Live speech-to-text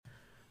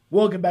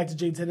Welcome back to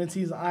J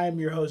Tendencies. I am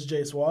your host,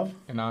 Jay Suave.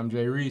 And I'm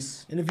Jay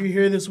Reese. And if you're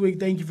here this week,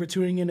 thank you for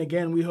tuning in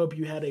again. We hope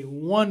you had a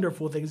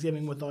wonderful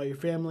Thanksgiving with all your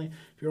family.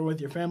 If you're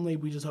with your family,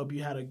 we just hope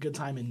you had a good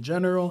time in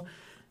general.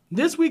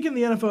 This week in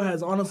the NFL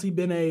has honestly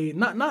been a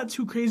not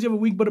too crazy of a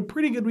week, but a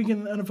pretty good week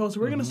in the NFL.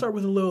 So we're going to start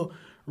with a little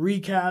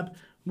recap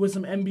with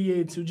some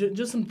NBA too,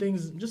 just some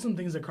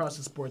things across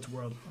the sports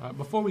world.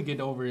 Before we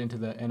get over into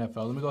the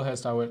NFL, let me go ahead and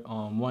start with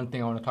one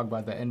thing I want to talk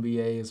about the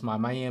NBA is my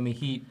Miami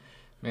Heat.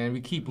 Man,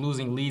 we keep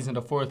losing leads in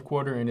the fourth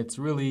quarter, and it's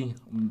really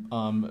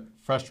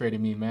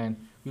frustrating me, man.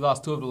 We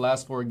lost 2 of the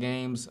last 4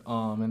 games,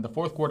 and the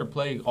fourth quarter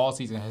play all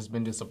season has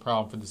been just a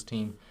problem for this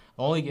team.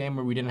 The only game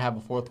where we didn't have a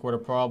fourth quarter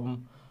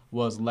problem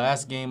was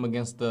last game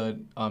against the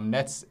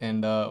Nets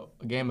and a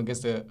game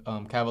against the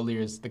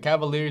Cavaliers. The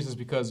Cavaliers is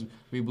because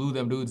we blew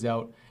them dudes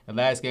out, and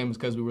last game is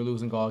because we were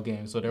losing all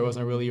games. So there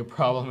wasn't really a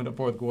problem in the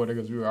fourth quarter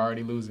because we were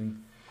already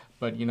losing.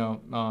 But,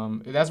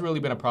 that's really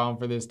been a problem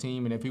for this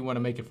team, and if we want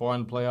to make it far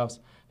in the playoffs,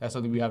 that's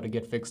something we have to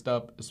get fixed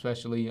up,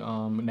 especially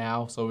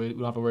now, so we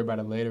don't have to worry about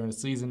it later in the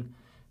season.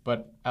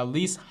 But at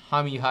least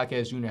Jaime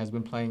Jaquez Jr. has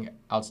been playing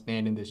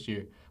outstanding this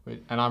year.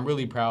 And I'm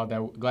really glad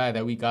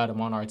that we got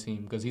him on our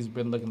team because he's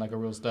been looking like a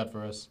real stud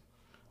for us.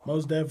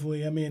 Most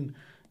definitely. I mean,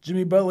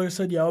 Jimmy Butler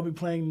said y'all will be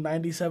playing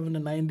 97 to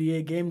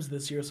 98 games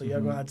this year, so y'all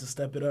going to have to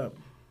step it up.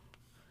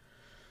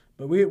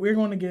 But we're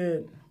going to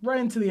get right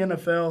into the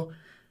NFL.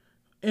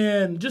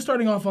 And just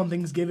starting off on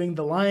Thanksgiving,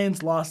 the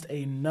Lions lost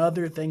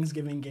another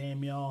Thanksgiving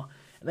game, y'all.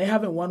 And they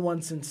haven't won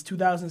one since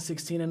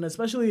 2016, and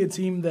especially a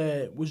team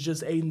that was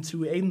just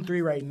 8-2,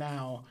 8-3 right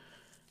now.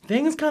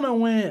 Things kind of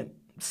went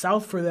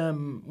south for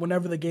them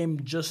whenever the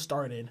game just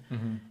started.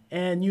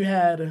 And you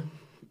had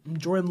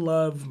Jordan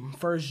Love,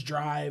 first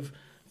drive,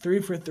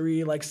 3 for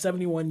 3, like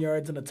 71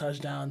 yards and a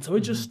touchdown. So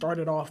it just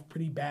started off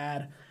pretty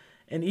bad.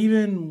 And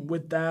even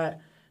with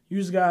that, you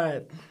just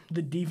got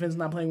the defense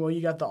not playing well.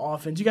 You got the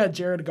offense. You got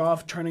Jared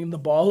Goff turning the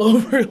ball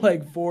over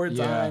like 4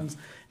 times.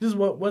 Just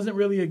wasn't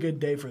really a good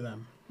day for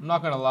them. I'm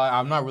not going to lie.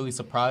 I'm not really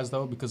surprised,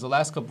 though, because the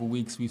last couple of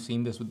weeks we've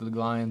seen this with the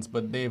Lions,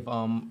 but they've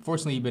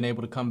fortunately been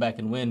able to come back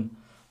and win.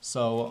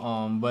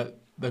 So, but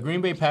the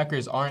Green Bay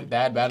Packers aren't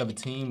that bad of a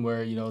team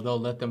where, they'll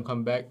let them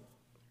come back,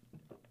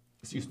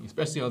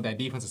 especially on that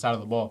defensive side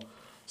of the ball.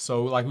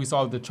 So, like we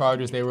saw with the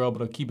Chargers, they were able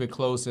to keep it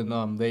close,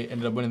 and they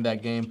ended up winning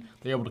that game.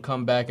 They were able to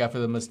come back after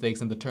the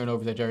mistakes and the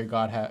turnovers that Jared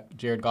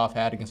Goff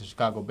had against the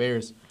Chicago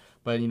Bears.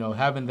 But,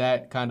 having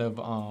that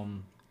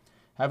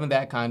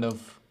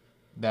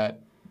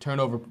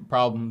turnover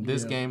problem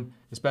this game,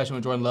 especially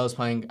when Jordan Love's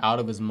playing out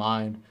of his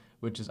mind,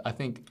 which is, I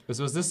think, was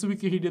this week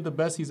he did the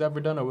best he's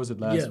ever done, or was it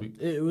last week?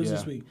 It was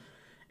this week.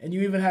 And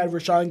you even had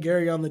Rashawn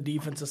Gary on the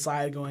defensive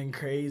side going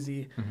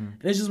crazy. And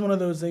it's just one of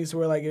those things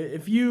where, like,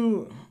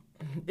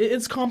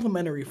 it's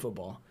complementary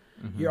football.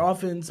 Your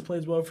offense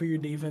plays well for your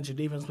defense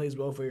plays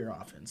well for your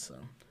offense. So.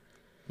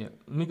 Yeah,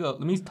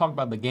 let me talk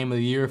about the game of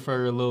the year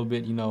for a little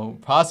bit.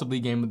 Possibly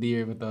game of the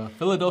year with the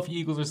Philadelphia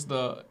Eagles versus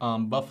the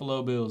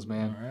Buffalo Bills,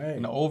 man. All right.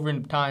 An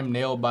overtime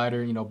nail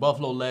biter.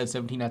 Buffalo led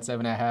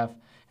 17-7 at half,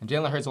 and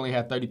Jalen Hurts only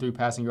had 33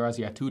 passing yards.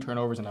 He had 2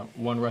 turnovers and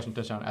 1 rushing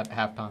touchdown at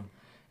halftime.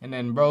 And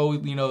then, bro,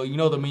 you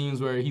know the memes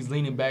where he's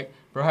leaning back.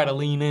 Bro had to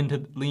lean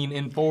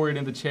in forward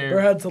in the chair.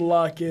 Bro had to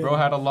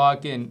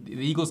lock in.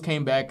 The Eagles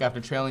came back after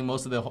trailing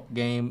most of the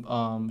game.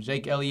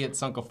 Jake Elliott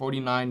sunk a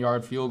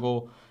 49-yard field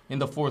goal in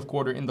the fourth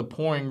quarter in the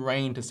pouring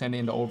rain to send it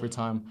into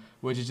overtime,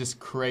 which is just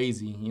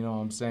crazy. You know what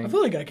I'm saying? I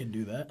feel like I could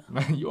do that.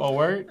 You all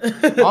word?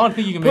 I don't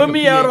think you can make Put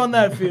me out on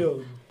that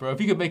field. Bro,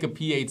 if you could make a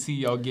PAT,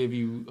 I'll give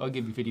you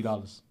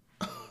 $50.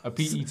 A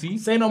PET?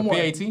 Say no more.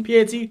 PAT?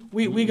 PAT?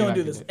 We gonna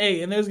do this.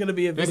 Hey, and there's gonna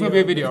be a video. There's gonna be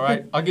a video,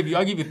 right? I'll give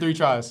you 3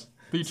 tries.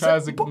 3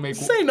 tries to make.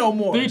 Say no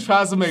more. 3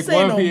 tries to make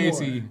one PAT.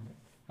 More.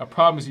 I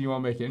promise you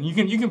won't make it. And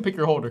you can pick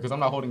your holder because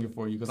I'm not holding it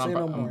for you because I'm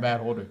a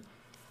bad holder.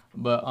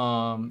 But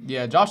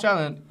Josh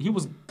Allen, he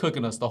was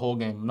cooking us the whole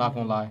game. I'm not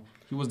gonna lie.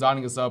 He was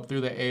dotting us up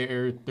through the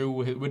air,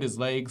 with his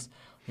legs.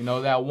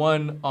 That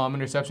one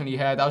interception he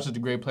had, that was just a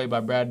great play by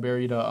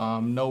Bradbury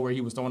to know where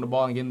he was throwing the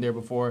ball and getting there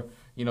before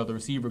the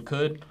receiver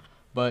could.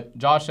 But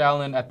Josh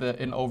Allen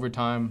in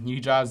overtime, he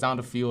drives down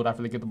the field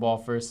after they get the ball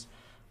first.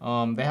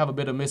 They have a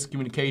bit of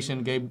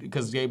miscommunication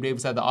because Gabe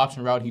Davis had the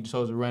option route. He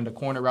chose to run the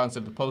corner route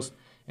instead of the post,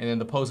 and then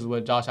the post is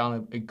what Josh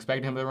Allen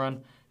expected him to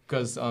run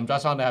because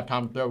Josh Allen didn't have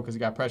time to throw because he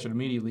got pressured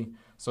immediately.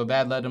 So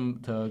that led him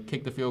to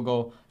kick the field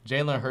goal.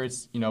 Jalen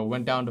Hurts,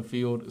 went down the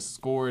field,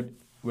 scored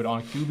on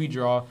a QB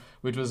draw,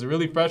 which was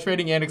really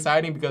frustrating and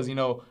exciting because,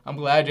 I'm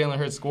glad Jalen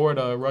Hurts scored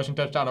a rushing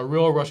touchdown, a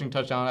real rushing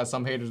touchdown, as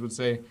some haters would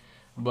say.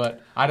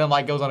 But I didn't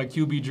like it was on a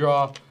QB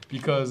draw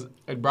because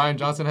Brian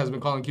Johnson has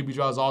been calling QB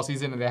draws all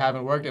season and they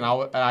haven't worked. And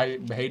I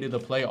hated the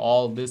play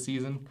all this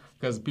season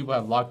because people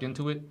have locked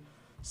into it.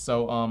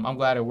 So I'm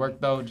glad it worked,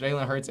 though.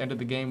 Jalen Hurts ended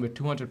the game with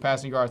 200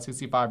 passing yards,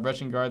 65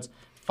 rushing yards,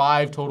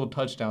 5 total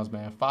touchdowns,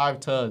 man. 5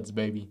 tuds,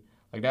 baby.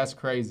 Like, that's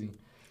crazy.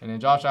 And then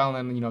Josh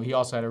Allen, he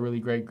also had a really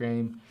great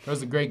game. There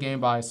was a great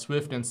game by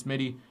Swift and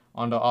Smitty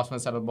on the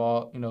offense side of the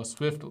ball.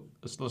 Swift,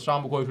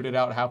 LaShawn McCoy put it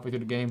out halfway through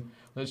the game.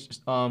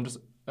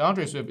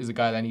 DeAndre Swift is a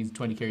guy that needs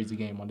 20 carries a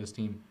game on this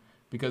team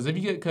Because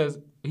because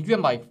he's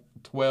getting like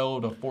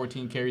 12 to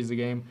 14 carries a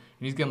game,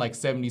 and he's getting like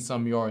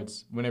 70-some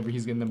yards whenever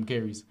he's getting them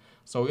carries.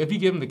 So if you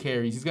give him the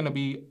carries, he's going to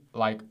be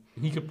like,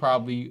 he could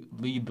probably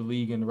lead the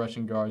league in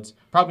rushing yards.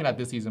 Probably not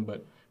this season,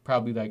 but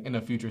probably like in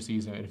a future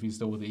season if he's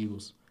still with the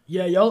Eagles.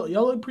 Yeah, y'all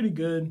look pretty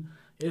good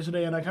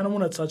yesterday, and I kind of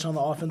want to touch on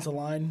the offensive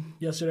line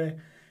yesterday.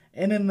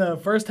 And in the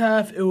first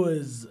half, it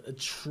was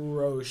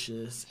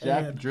atrocious.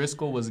 Jack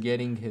Driscoll was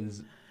getting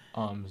his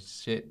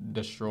shit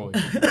destroyed.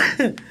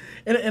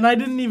 and I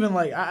didn't even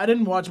I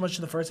didn't watch much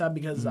of the first half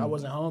because I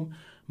wasn't home.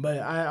 But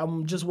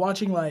I'm just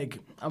watching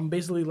I'm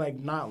basically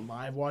not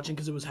live watching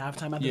because it was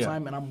halftime at the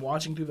time, and I'm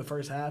watching through the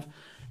first half,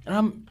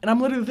 and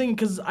I'm literally thinking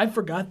because I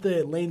forgot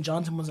that Lane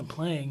Johnson wasn't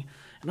playing,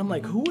 and I'm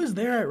like, who is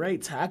there at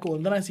right tackle?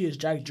 And then I see it's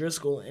Jack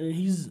Driscoll,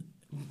 and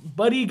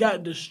Buddy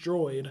got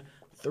destroyed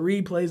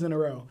 3 plays in a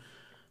row.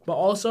 But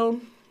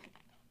also,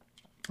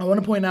 I want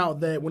to point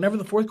out that whenever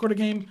the fourth quarter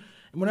came,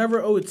 and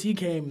whenever OT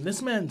came,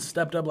 this man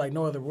stepped up like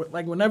no other.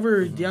 Like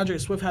whenever DeAndre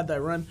Swift had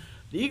that run,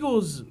 the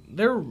Eagles,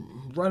 their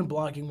run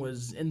blocking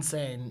was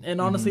insane.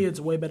 And honestly, it's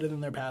way better than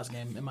their pass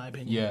game, in my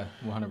opinion. Yeah,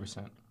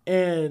 100%.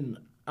 And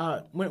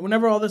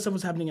whenever all this stuff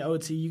was happening at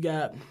OT, you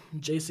got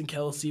Jason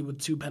Kelce with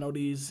 2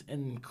 penalties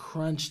in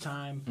crunch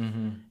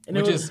time. And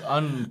which is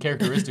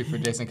uncharacteristic for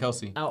Jason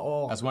Kelce. At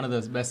all. That's one of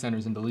the best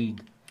centers in the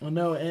league. I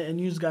know,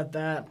 and you just got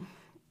that.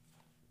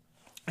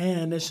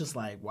 And it's just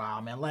wow,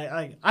 man.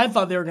 I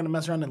thought they were going to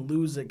mess around and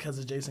lose it because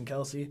of Jason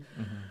Kelce.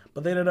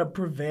 But they ended up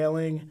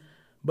prevailing.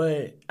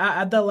 But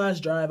at that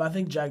last drive, I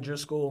think Jack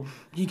Driscoll,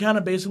 he kind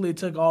of basically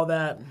took all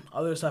that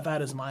other stuff out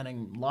of his mind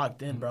and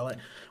locked in, bro.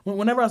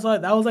 Whenever I saw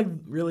it, that was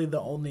really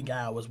the only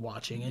guy I was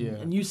watching.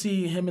 And you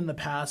see him in the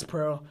pass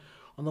pro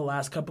on the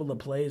last couple of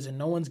plays, and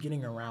no one's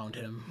getting around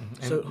him.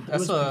 And so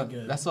that's pretty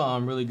good. That's a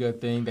really good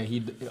thing that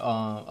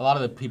a lot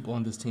of the people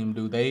on this team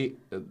do. They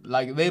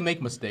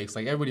make mistakes.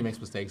 Everybody makes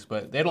mistakes,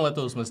 but they don't let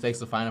those mistakes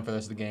define them for the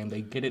rest of the game.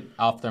 They get it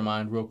off their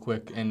mind real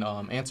quick and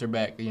answer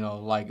back.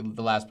 Like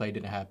the last play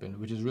didn't happen,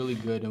 which is really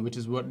good, and which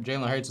is what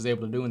Jalen Hurts was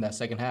able to do in that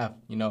second half.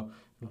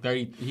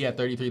 He had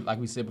 33, like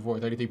we said before,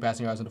 33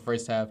 passing yards in the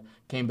first half.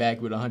 Came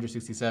back with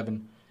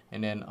 167,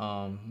 and then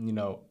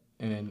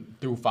and then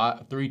threw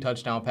 3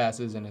 touchdown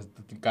passes and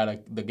got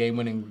the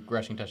game-winning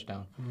rushing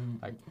touchdown.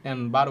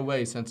 And by the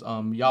way, since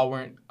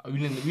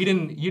you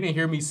didn't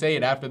hear me say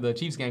it after the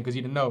Chiefs game because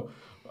you didn't know,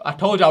 I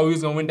told y'all we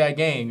was gonna win that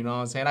game. You know what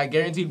I'm saying? I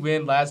guaranteed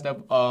win last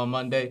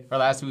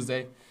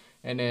Tuesday,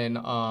 and then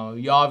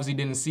you obviously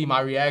didn't see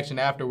my reaction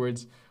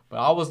afterwards. But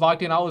I was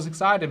locked in. I was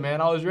excited, man.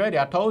 I was ready.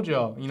 I told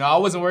y'all. I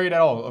wasn't worried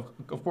at all.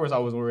 Of course, I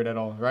wasn't worried at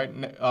all. Right?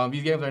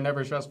 These games are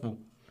never stressful.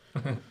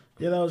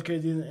 Yeah, that was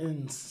crazy.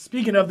 And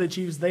speaking of the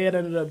Chiefs, they had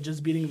ended up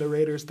just beating the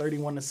Raiders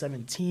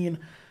 31-17.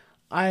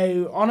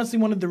 I honestly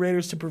wanted the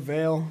Raiders to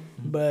prevail,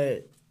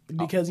 but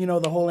because,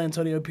 the whole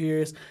Antonio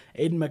Pierce,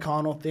 Aiden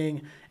McConnell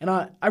thing. And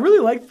I really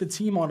liked the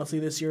team, honestly,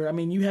 this year. I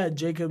mean, you had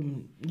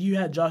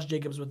Josh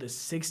Jacobs with a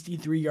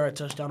 63-yard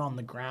touchdown on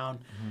the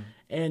ground.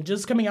 And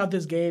just coming out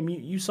this game,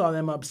 you saw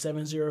them up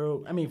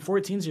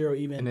 14-0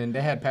 even. And then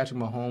they had Patrick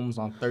Mahomes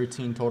on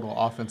 13 total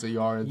offensive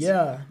yards.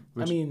 Yeah,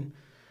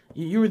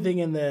 you were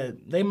thinking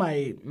that they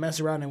might mess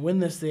around and win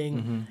this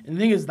thing. And the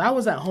thing is, that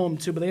was at home,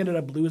 too, but they ended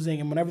up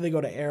losing. And whenever they go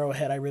to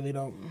Arrowhead, I really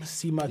don't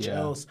see much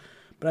else.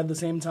 But at the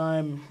same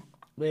time,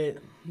 they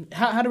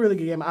had a really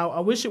good game. I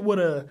wish they would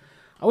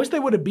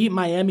have beat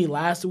Miami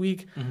last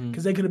week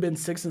because they could have been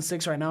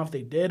 6-6 right now if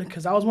they did.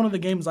 Because that was one of the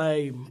games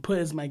I put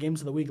as my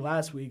games of the week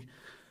last week.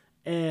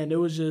 And it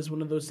was just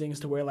one of those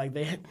things to where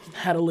they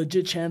had a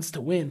legit chance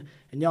to win.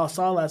 And y'all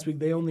saw last week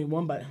they only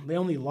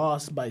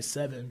lost by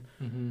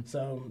 7.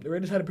 So the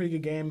Raiders had a pretty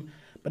good game.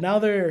 But now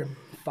they're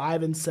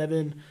 5-7.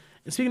 And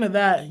speaking of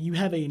that, you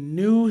have a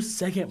new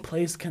second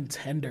place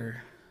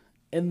contender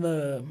in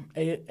the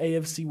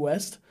AFC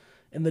West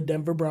in the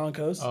Denver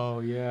Broncos. Oh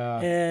yeah.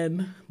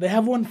 And they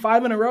have won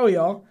 5 in a row,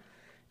 y'all.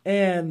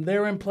 And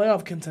they're in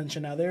playoff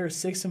contention now. They're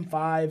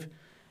 6-5.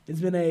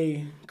 It's been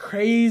a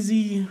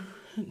crazy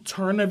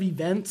turn of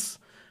events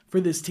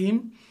for this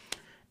team.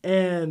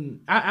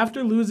 And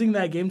after losing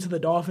that game to the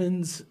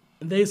Dolphins,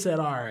 they said,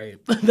 all right,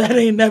 that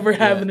ain't never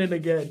happening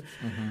again.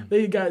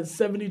 They got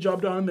 70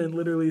 dropped on them and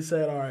literally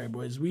said, all right,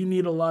 boys, we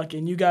need a luck,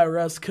 and you got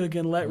Russ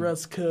cooking, let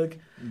Russ cook.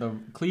 The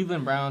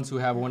Cleveland Browns, who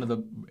have one of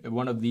the,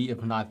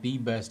 if not the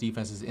best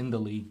defenses in the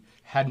league,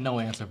 had no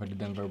answer for the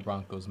Denver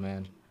Broncos,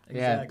 man. They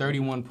had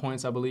 31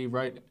 points, I believe,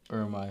 right?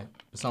 Or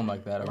something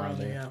like that around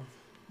there.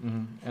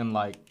 Yeah. And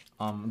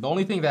the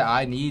only thing that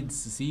I need to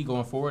see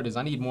going forward is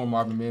I need more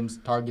Marvin Mims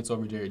targets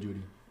over Jerry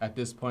Jeudy. At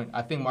this point,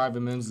 I think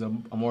Marvin Mims is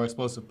a more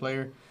explosive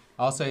player.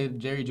 I'll say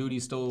Jerry Jeudy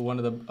is still one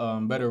of the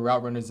better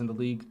route runners in the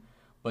league,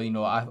 but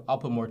I'll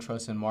put more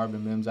trust in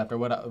Marvin Mims after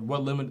what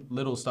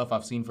little stuff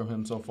I've seen from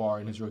him so far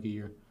in his rookie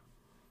year.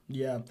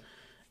 Yeah,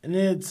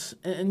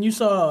 and you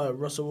saw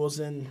Russell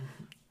Wilson,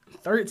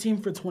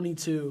 13 for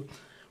 22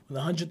 with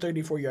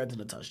 134 yards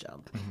and a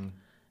touchdown,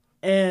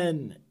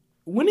 and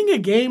winning a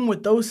game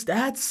with those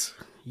stats,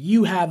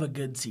 you have a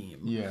good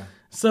team. Yeah.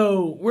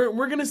 So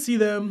we're gonna see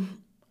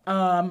them.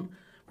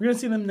 We're gonna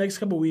see them next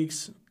couple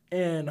weeks.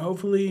 and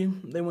hopefully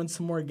they win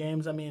some more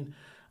games. I mean,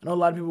 I know a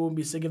lot of people will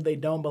be sick if they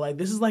don't, but like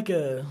this is like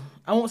I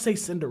won't say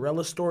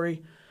Cinderella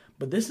story,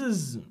 but this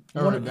is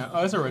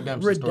it's a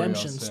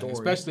redemption story,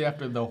 especially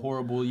after the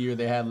horrible year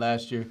they had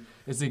last year.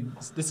 This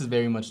is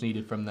very much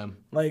needed from them.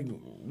 Like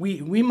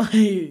we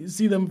might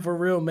see them for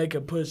real make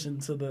a push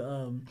into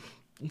the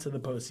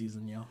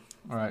postseason, yo.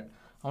 All right.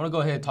 I want to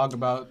go ahead and talk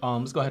about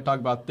let's go ahead and talk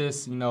about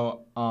this. You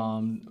know,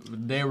 the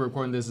day we're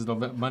recording this is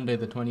Monday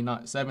the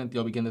 27th.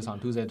 You'll begin this on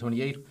Tuesday the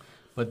 28th.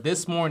 But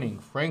this morning,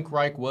 Frank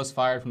Reich was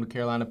fired from the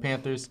Carolina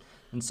Panthers,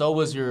 and so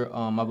was your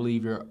I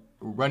believe your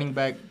running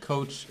back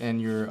coach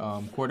and your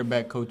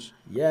quarterback coach.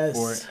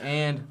 Yes.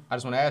 And I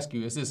just want to ask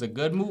you, is this a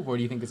good move or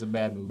do you think it's a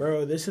bad move?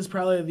 Bro, this is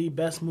probably the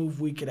best move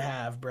we could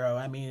have, bro.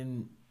 I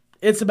mean,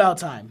 it's about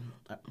time.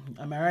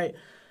 Am I right?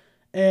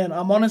 And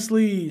I'm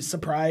honestly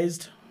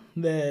surprised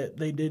that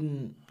they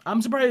didn't.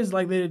 I'm surprised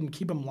like they didn't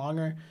keep him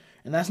longer,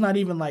 and that's not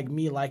even like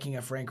me liking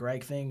a Frank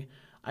Reich thing.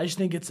 I just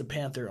think it's a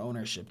Panther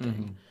ownership thing.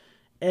 Mm-hmm.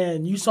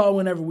 And you saw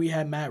whenever we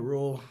had Matt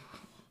Rule,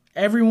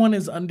 everyone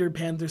is under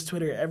Panthers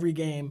Twitter every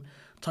game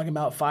talking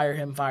about fire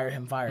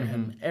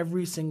him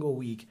every single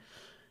week.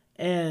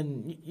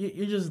 And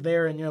you're just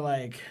there and you're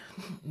like,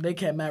 they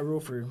kept Matt Rule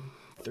for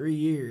 3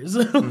 years.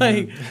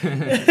 Like,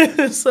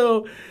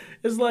 so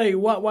it's like,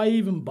 why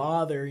even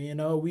bother? You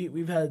know,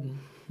 we've had,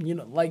 you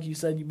know, like you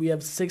said, we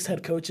have 6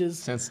 head coaches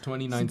since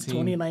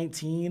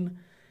 2019.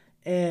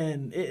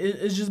 And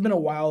it's just been a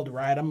wild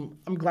ride. I'm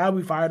glad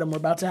we fired him. We're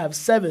about to have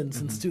 7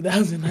 since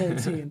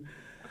 2019.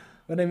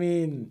 But, I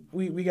mean,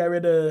 we got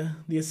rid of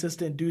the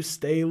assistant Deuce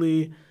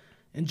Staley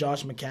and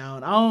Josh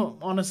McCown.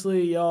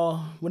 Honestly,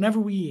 y'all,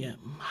 whenever we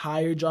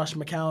hired Josh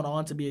McCown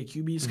on to be a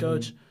QB's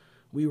coach,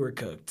 we were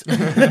cooked.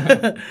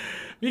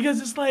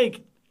 Because it's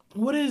like,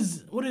 what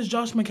is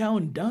Josh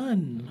McCown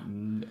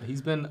done?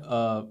 He's been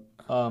a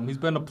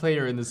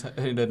player in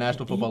the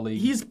National Football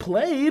League. He's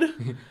played.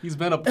 He's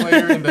been a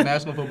player in the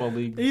National Football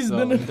League. He's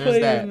been a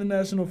player in the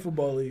National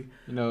Football League.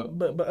 You know,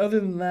 but other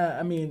than that,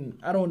 I mean,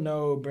 I don't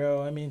know,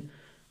 bro. I mean,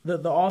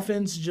 the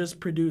offense just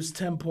produced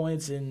 10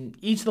 points in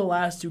each of the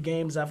last 2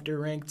 games after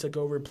Rank took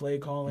over play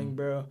calling,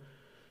 bro.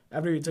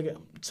 After he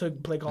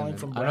took play calling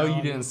from Brown. I know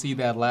you didn't see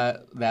that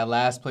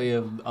last play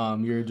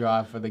of your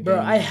drive for the game. Bro,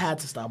 I had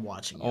to stop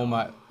watching. Oh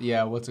my,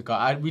 yeah, what's it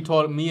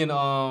called? Me and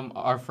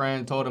our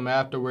friend told him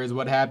afterwards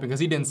what happened because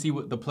he didn't see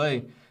the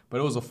play. But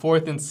it was a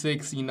 4th and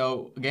 6, you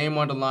know, game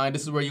on the line.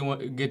 This is where you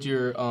want to get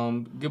your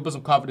put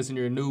some confidence in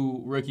your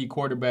new rookie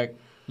quarterback.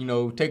 You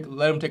know,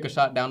 let him take a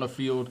shot down the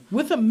field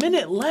with a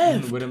minute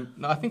left.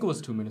 No, I think it was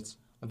 2 minutes.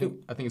 I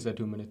think it said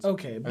 2 minutes.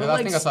 Okay, but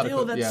like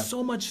still, that's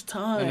so much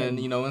time. And then,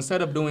 you know,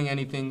 instead of doing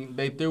anything,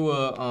 they threw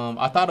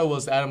I thought it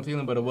was Adam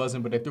Thielen, but it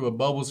wasn't. But they threw a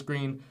bubble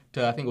screen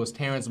to, I think it was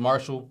Terrence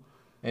Marshall.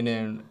 And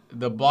then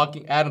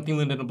Adam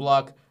Thielen didn't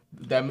block.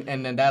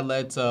 And then that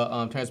led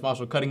to Terrence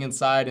Marshall cutting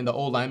inside, and the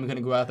old lineman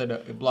couldn't go out there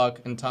to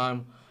block in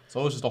time. So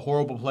it was just a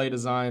horrible play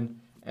design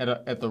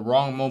at the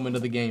wrong moment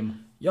of the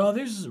game. Y'all,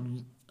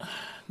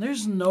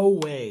 there's no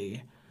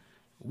way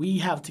we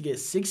have to get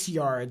 6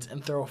 yards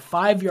and throw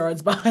 5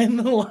 yards behind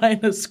the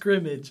line of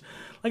scrimmage.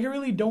 Like, I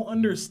really don't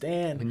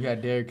understand. And you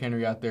had Derrick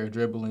Henry out there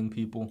dribbling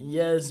people.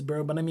 Yes,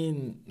 bro, but I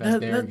mean,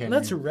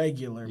 that's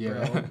regular,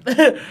 yeah.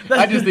 bro.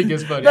 I just think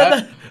it's funny.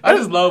 I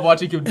just love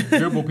watching him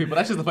dribble people.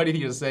 That's just a funny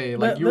thing to say.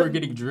 Like, you were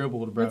getting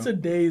dribbled, bro. That's a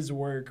day's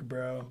work,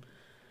 bro.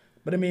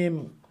 But I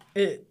mean,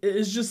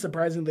 it's just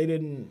surprising they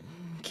didn't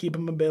keep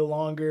him a bit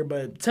longer.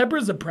 But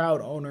Tepper's a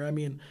proud owner. I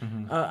mean,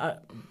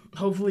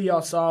 hopefully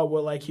y'all saw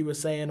what he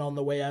was saying on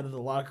the way out of the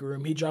locker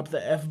room. He dropped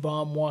the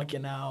F-bomb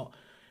walking out.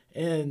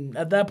 And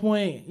at that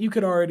point, you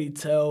could already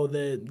tell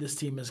that this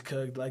team is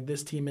cooked. Like,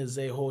 this team is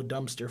a whole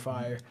dumpster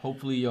fire.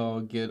 Hopefully y'all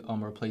get a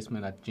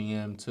replacement at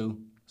GM too,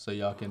 so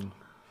y'all can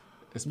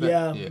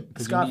Scott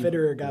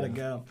Fitterer got to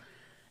go.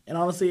 And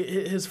honestly,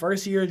 his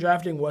first year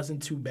drafting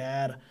wasn't too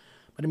bad.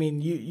 But I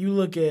mean, you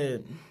look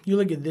at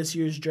this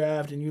year's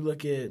draft and you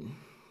look at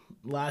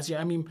last year.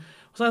 I mean,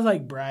 besides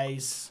like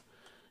Bryce,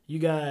 you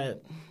got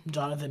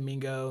Jonathan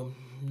Mingo,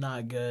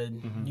 not good.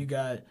 Mm-hmm. You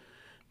got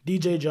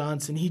DJ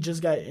Johnson. He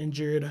just got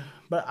injured.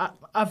 But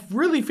I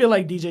really feel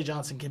like DJ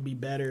Johnson can be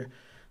better,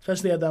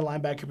 especially at that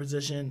linebacker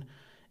position.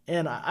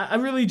 And I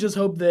really just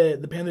hope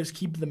that the Panthers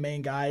keep the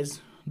main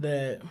guys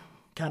that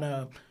kind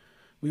of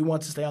we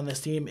want to stay on this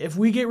team. If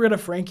we get rid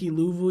of Frankie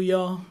Louisville,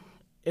 y'all,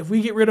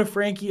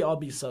 I'll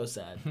be so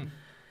sad.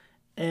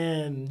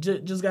 And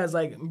just guys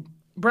like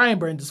Brian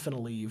Burns is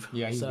finna leave.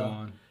 Yeah, he's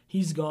gone.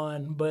 He's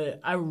gone.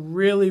 But I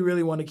really,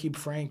 really want to keep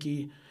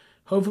Frankie.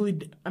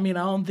 Hopefully, I mean,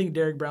 I don't think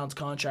Derek Brown's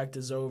contract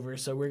is over,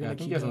 so we're going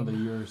to keep him. I think he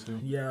has another year or so.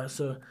 Yeah,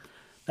 so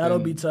that'll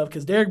be tough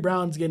because Derek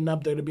Brown's getting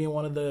up there to being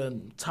one of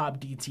the top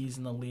DTs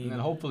in the league. And then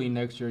hopefully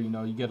next year,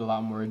 you get a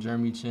lot more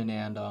Jeremy Chin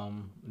and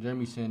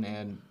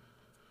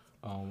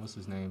what's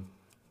his name?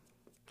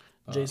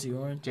 J.C.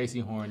 Horn? J.C.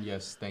 Horn,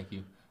 yes, thank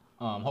you.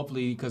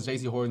 Hopefully, because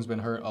J.C. Horn's been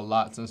hurt a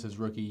lot since his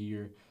rookie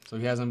year, so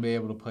he hasn't been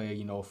able to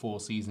play, a full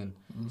season.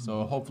 Mm-hmm.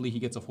 So hopefully he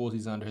gets a full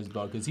season under his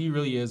belt because he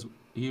was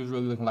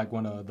really looking like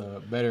one of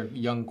the better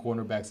young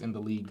cornerbacks in the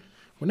league.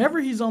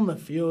 whenever he's on the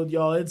field,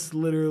 y'all, it's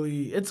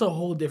a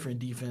whole different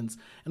defense.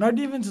 And our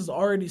defense is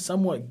already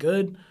somewhat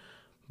good,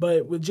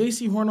 but with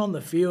J.C. Horn on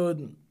the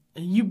field,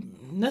 you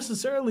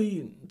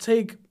necessarily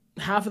take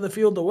half of the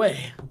field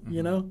away,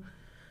 you know?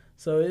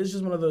 So it's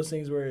just one of those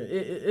things where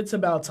it's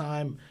about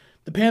time.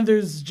 The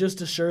Panthers just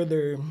assured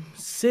their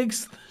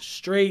 6th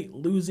straight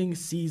losing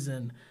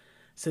season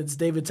since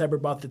David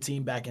Tepper bought the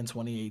team back in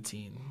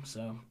 2018.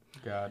 So,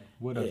 God,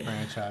 what a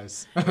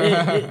franchise!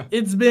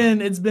 It's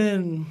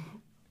been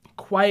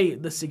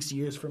quite the 6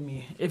 years for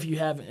me. If you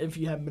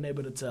haven't been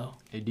able to tell.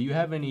 Hey, do you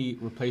have any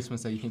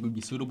replacements that you think would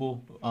be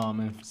suitable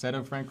instead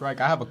of Frank Reich?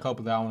 I have a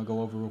couple that I want to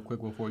go over real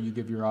quick before you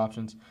give your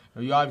options.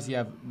 You obviously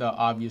have the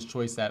obvious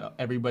choice that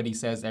everybody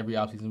says every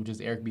offseason, which is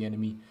Eric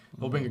Bieniemy.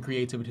 He'll bring a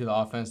creativity to the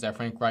offense that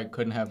Frank Reich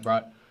couldn't have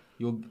brought.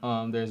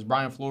 There's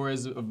Brian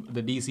Flores,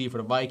 the DC for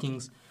the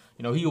Vikings.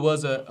 He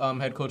was a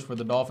head coach for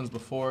the Dolphins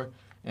before,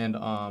 and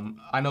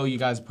I know you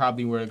guys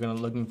probably were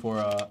looking for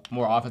a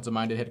more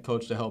offensive-minded head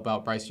coach to help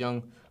out Bryce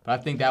Young, but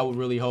I think that would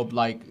really help.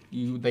 When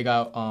they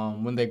got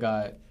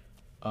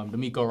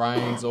DeMeco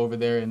Ryans over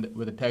there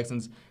with the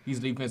Texans, he's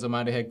a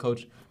defensive-minded head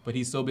coach, but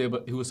he was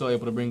still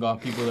able to bring on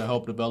people to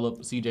help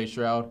develop C.J.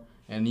 Stroud,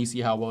 and you see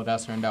how well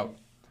that's turned out.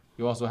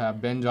 You also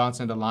have Ben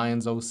Johnson, the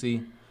Lions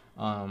OC,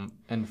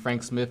 and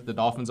Frank Smith, the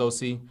Dolphins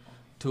OC.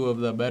 Two of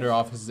the better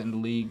offenses in the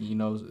league,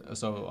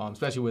 so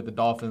especially with the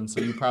Dolphins.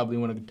 So you probably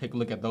want to take a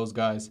look at those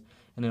guys.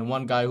 And then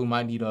one guy who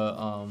might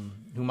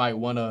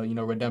want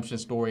a redemption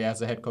story as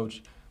a head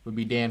coach would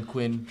be Dan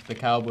Quinn, the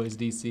Cowboys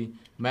DC.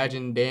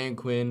 Imagine Dan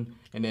Quinn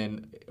and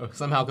then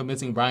somehow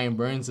convincing Brian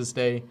Burns to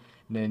stay.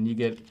 And then you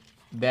get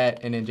that,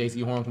 and then J.C.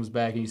 Horn comes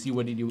back, and you see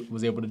what he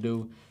was able to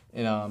do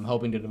in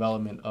helping the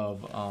development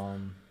of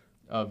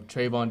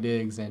Trayvon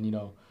Diggs, and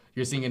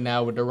you're seeing it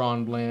now with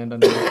Deron Bland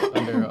under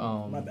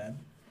My bad.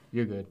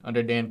 You're good.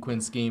 Under Dan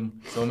Quinn's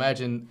scheme. So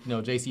imagine,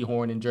 J.C.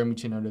 Horn and Jeremy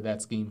Chin under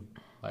that scheme.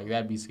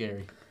 That'd be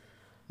scary.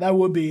 That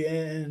would be.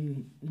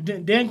 And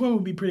Dan Quinn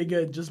would be pretty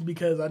good just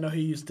because I know he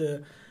used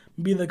to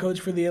be the coach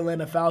for the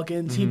Atlanta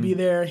Falcons. Mm-hmm. He'd be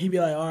there. He'd be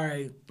like, all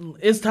right,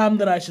 it's time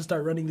that I should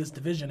start running this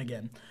division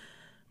again.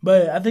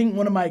 But I think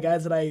one of my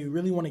guys that I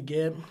really want to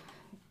get,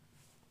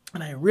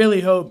 and I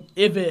really hope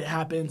if it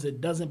happens,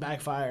 it doesn't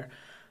backfire,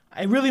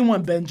 I really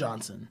want Ben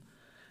Johnson.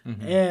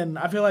 Mm-hmm. And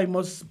I feel like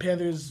most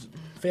Panthers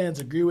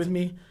fans agree with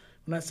me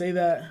when I say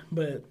that,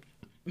 but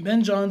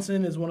Ben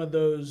Johnson is one of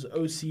those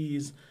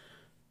OCs.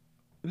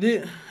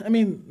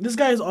 This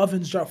guy's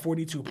offense dropped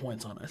 42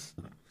 points on us.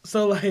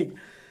 So,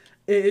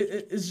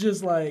 it's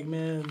just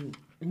man,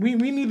 we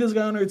need this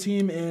guy on our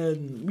team,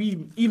 and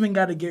we even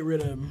got to get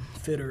rid of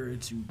Fitter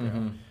too, bro.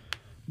 Mm-hmm.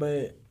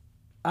 But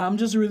I'm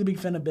just a really big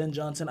fan of Ben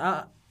Johnson.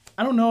 I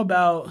don't know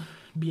about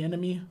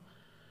Bieniemy,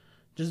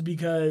 just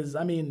because,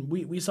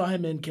 we saw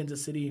him in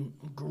Kansas City,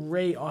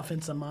 great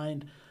offensive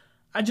mind.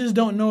 I just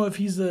don't know if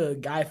he's a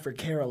guy for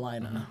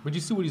Carolina. But you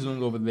see what he's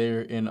doing over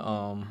there in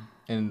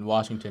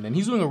Washington. And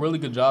he's doing a really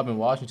good job in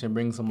Washington,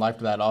 bringing some life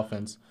to that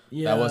offense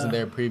that wasn't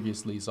there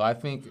previously. So I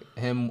think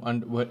him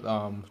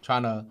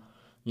trying to,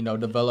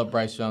 develop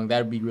Bryce Young, that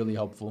would be really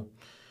helpful.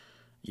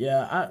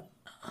 Yeah,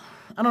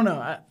 I don't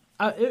know.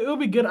 It would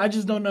be good. I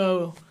just don't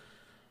know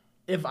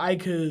if I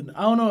could.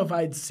 I don't know if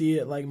I'd see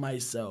it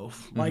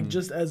myself,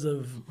 just as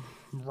of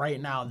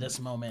right now, this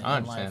moment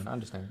in life. I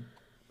understand.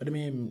 But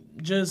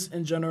just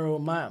in general,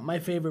 my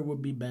favorite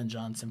would be Ben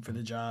Johnson for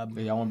the job.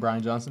 Y'all want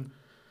Brian Johnson?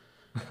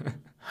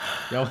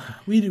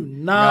 We do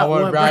not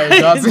want Brian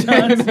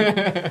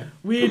Johnson.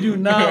 We do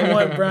not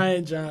want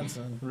Brian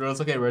Johnson. Bro,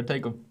 it's okay, bro.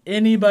 Take him.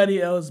 Anybody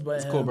else but him.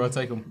 It's cool, bro.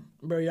 Take him.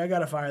 Bro, y'all got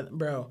to fire them.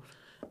 Bro,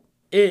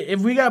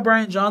 if we got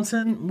Brian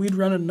Johnson, we'd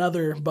run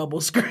another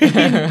bubble screen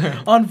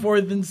on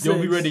 4th and 6.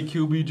 You'll be ready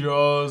QB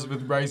draws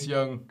with Bryce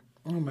Young.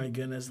 Oh, my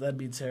goodness. That'd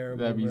be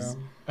terrible,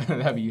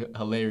 That'd be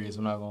hilarious.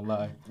 I'm not going to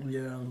lie.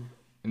 Yeah.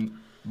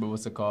 But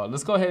what's it called?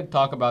 Let's go ahead and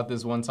talk about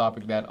this one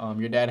topic that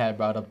your dad had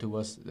brought up to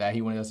us that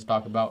he wanted us to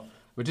talk about,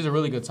 which is a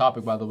really good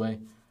topic, by the way,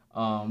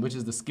 which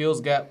is the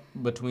skills gap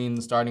between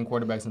the starting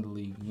quarterbacks in the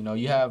league.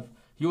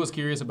 He was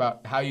curious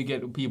about how you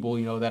get people,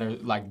 that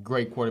are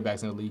great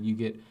quarterbacks in the league. You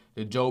get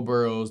the Joe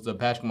Burrows, the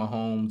Patrick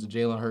Mahomes, the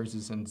Jalen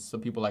Hurts, and some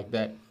people like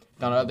that.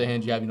 On the other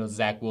hand, you have,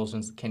 Zach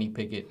Wilson, Kenny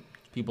Pickett,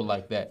 people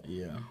like that.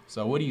 Yeah.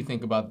 So what do you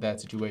think about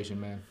that situation,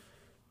 man?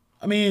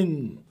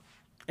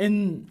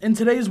 In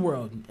today's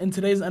world, in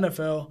today's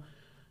NFL,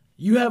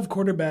 you have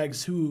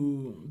quarterbacks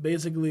who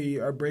basically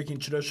are breaking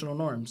traditional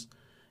norms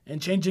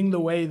and changing the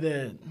way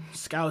that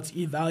scouts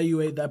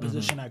evaluate that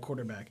position at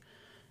quarterback.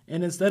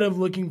 And instead of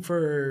looking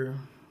for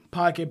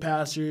pocket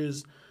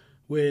passers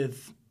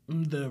with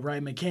the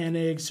right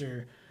mechanics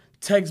or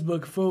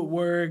textbook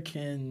footwork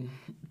and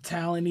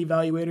talent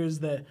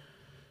evaluators, that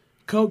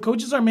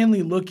coaches are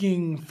mainly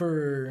looking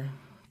to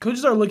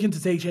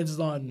take chances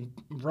on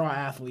raw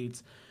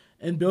athletes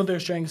and build their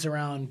strengths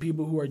around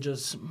people who are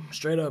just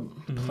straight up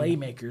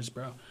playmakers,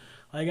 bro.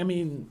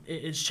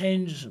 It's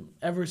changed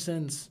ever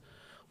since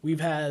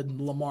we've had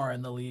Lamar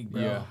in the league,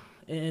 bro. Yeah.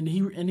 And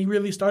he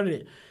really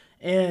started it.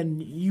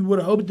 And you would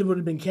have hoped it would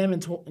have been Cam in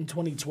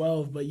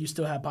 2012, but you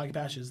still had pocket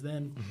passes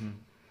then.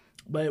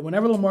 But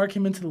whenever Lamar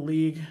came into the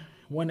league,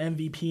 won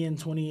MVP in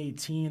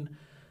 2018,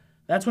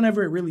 that's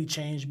whenever it really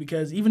changed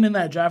because even in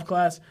that draft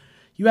class,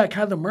 you had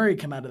Kyler Murray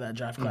come out of that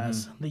draft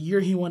class the year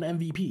he won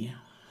MVP.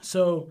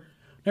 So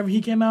whenever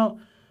he came out,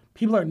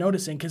 people are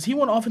noticing because he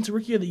won Offensive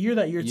Rookie of the Year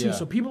that year too.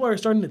 So people are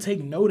starting to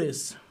take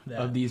notice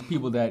of these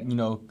people that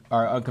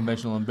are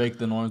unconventional and break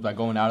the norms by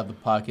going out of the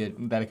pocket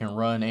that can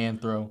run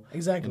and throw.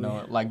 Exactly.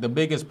 Like the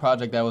biggest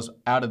project that was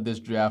out of this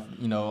draft,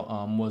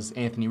 was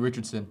Anthony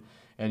Richardson,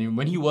 and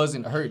when he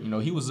wasn't hurt,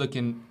 he was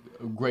looking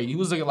great. He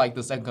was looking like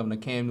the second coming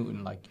of Cam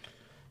Newton, like.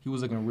 He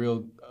was looking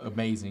real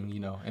amazing,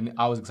 and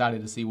I was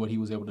excited to see what he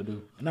was able to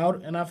do.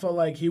 And I felt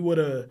like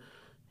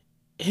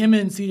him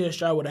and C.J.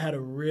 Stroud would have had a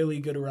really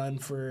good run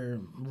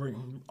for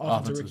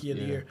Offensive Rookie of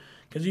the Year.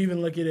 Because you even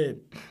look at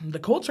it, the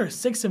Colts are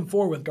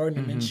 6-4 with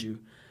Gardner Minshew.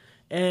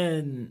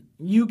 And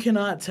you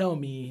cannot tell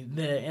me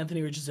that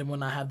Anthony Richardson will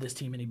not have this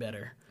team any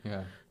better.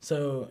 Yeah.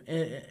 So,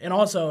 and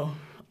also,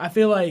 I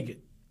feel like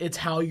it's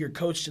how you're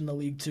coached in the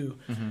league, too,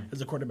 as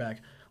a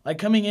quarterback. Like,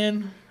 coming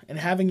in and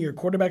having your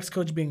quarterback's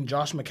coach being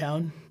Josh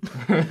McCown,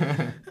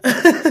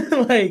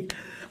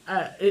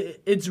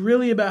 it's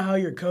really about how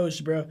you're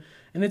coached, bro.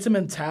 And it's a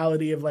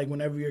mentality of, like,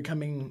 whenever you're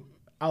coming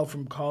out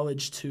from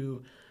college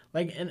to,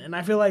 like, and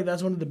I feel like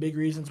that's one of the big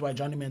reasons why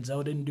Johnny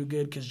Manziel didn't do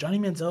good, because Johnny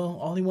Manziel,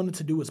 all he wanted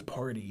to do was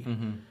party.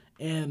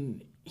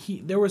 And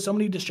there were so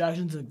many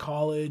distractions in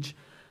college.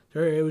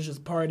 It was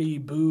just party,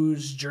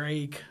 booze,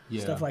 Drake,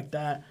 stuff like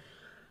that.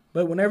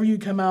 But whenever you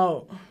come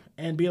out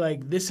and be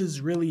like, this is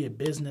really a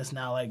business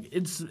now. Like,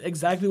 it's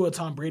exactly what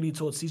Tom Brady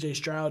told C.J.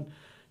 Stroud.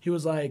 He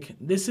was like,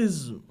 this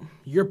is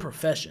your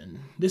profession.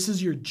 This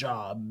is your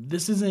job.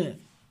 This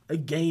isn't a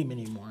game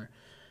anymore.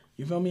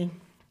 You feel me?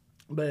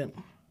 And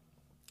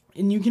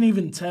you can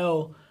even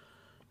tell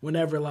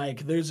whenever,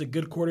 like, there's a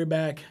good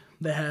quarterback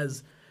that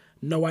has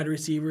no wide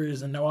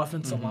receivers and no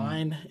offensive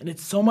line. And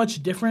it's so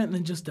much different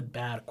than just a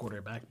bad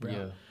quarterback, bro.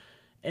 Yeah.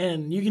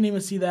 And you can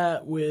even see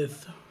that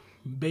with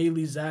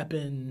Bailey Zapp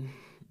and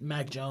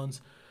Mac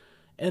Jones.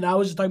 And I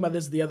was just talking about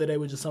this the other day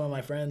with just some of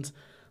my friends.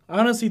 I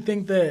honestly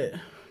think that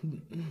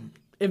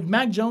if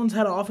Mac Jones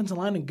had an offensive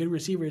line and good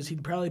receivers,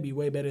 he'd probably be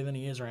way better than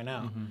he is right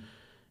now.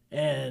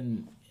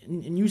 And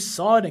you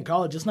saw it in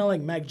college. It's not like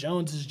Mac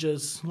Jones is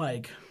just,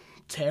 like,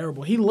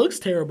 terrible. He looks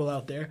terrible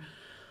out there.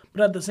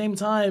 But at the same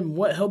time,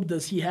 what help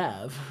does he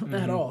have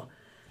at all?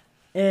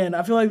 And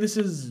I feel like this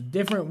is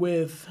different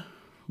with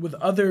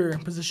other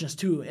positions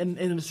too. And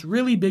it's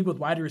really big with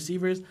wide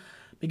receivers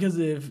because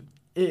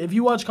if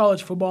you watch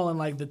college football in,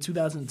 like, the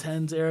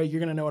 2010s era, you're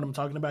going to know what I'm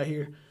talking about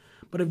here.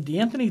 But if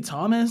DeAnthony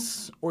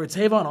Thomas or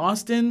Tavon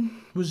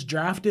Austin was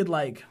drafted,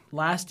 like,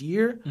 last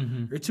year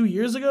or 2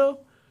 years ago,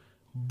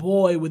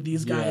 boy, would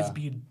these guys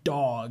be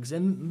dogs.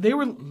 And they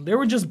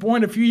were just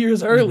born a few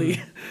years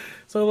early.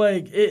 So,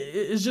 like,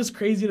 it's just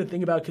crazy to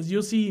think about because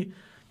you'll see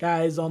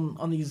guys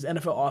on these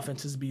NFL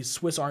offenses be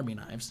Swiss Army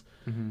knives.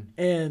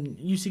 And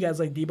you see guys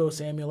like Deebo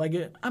Samuel. Like,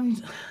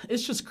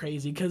 it's just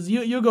crazy because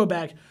you'll go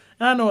back.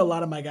 And I know a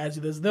lot of my guys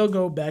do this. They'll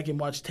go back and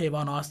watch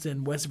Tavon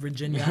Austin, West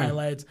Virginia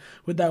highlights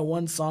with that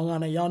one song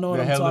on it. Y'all know what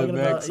I'm talking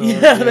about.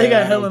 They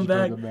got Hell and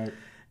Back.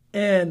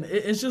 And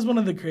it's just one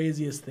of the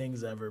craziest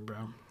things ever, bro.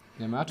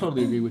 Yeah, man, I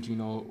totally agree with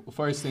you.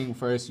 First thing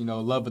first,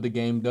 love of the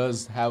game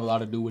does have a lot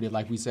to do with it.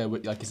 Like you said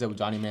with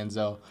Johnny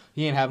Manziel,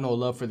 he didn't have no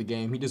love for the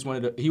game. He just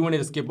wanted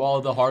to skip all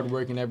the hard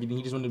work and everything.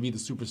 He just wanted to be the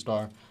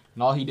superstar,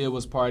 and all he did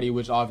was party,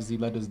 which obviously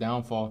led to his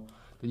downfall.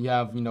 Then you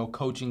have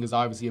coaching is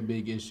obviously a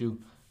big issue.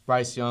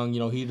 Bryce Young,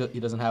 he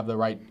didn't have the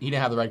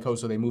right coach,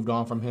 so they moved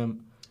on from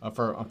him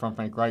from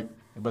Frank Reich.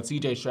 But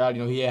C.J. Stroud,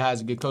 he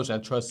has a good coach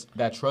that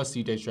trusts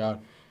C.J.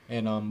 Stroud,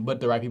 and but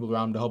the right people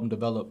around him to help him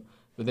develop.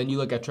 But then you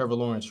look at Trevor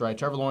Lawrence, right?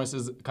 Trevor Lawrence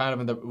was kind of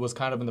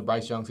in the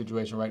Bryce Young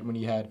situation, right? When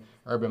he had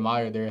Urban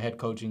Meyer there, head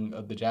coaching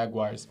of the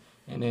Jaguars,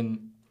 and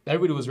then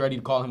everybody was ready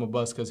to call him a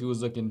bust because he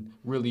was looking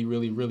really,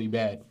 really, really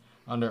bad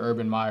under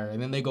Urban Meyer.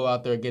 And then they go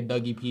out there, get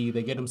Dougie P,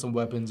 they get him some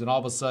weapons, and all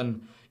of a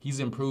sudden he's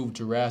improved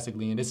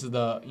drastically. And this is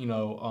the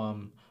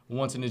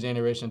once in a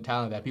generation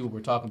talent that people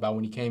were talking about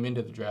when he came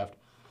into the draft.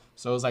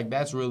 So it's like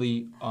that's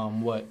really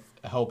what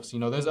helps.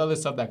 There's other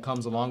stuff that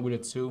comes along with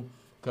it too,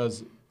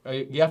 because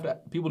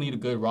people need a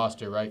good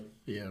roster, right?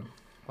 Yeah.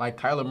 Like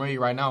Kyler Murray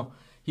right now,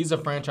 he's a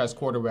franchise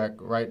quarterback,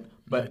 right?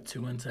 But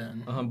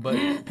 2-10.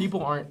 But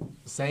people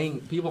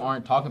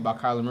aren't talking about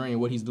Kyler Murray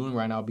and what he's doing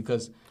right now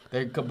because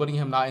they're putting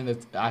him not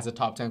as a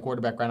top 10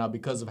 quarterback right now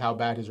because of how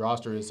bad his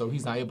roster is. So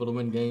he's not able to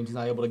win games. He's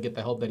not able to get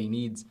the help that he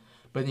needs.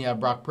 But then you have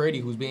Brock Purdy,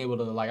 who's being able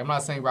to, like, I'm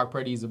not saying Brock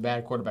Purdy is a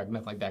bad quarterback,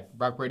 nothing like that.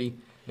 Brock Purdy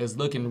is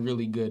looking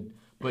really good.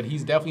 But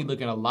he's definitely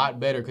looking a lot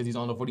better because he's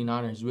on the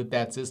 49ers with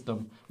that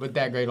system, with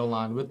that great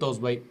O-line, with those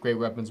great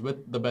weapons,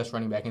 with the best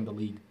running back in the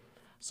league.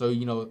 So,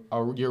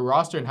 your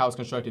roster and how it's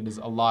constructed is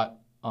has a lot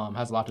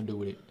to do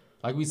with it.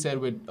 Like we said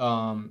with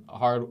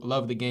hard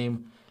love of the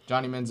game,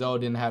 Johnny Manziel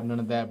didn't have none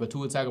of that, but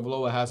Tua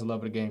Tagovailoa has a love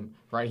of the game,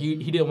 right? He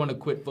didn't want to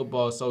quit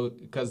football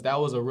because that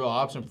was a real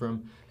option for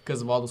him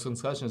because of all those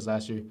concussions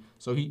last year.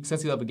 So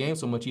since he loved the game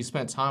so much, he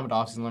spent time at the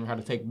offseason learning how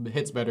to take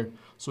hits better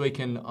so he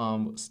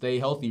can stay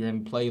healthier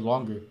and play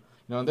longer.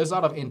 You know, there's a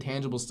lot of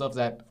intangible stuff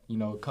that, you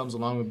know, comes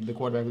along with the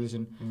quarterback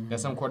position that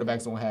some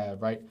quarterbacks don't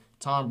have, right?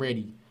 Tom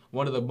Brady,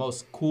 one of the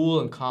most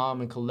cool and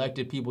calm and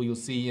collected people you'll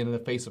see in the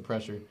face of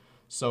pressure.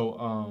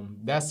 So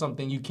that's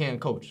something you can't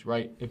coach,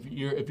 right? If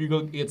you're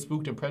going to get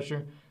spooked in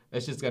pressure,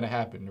 that's just going to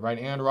happen, right?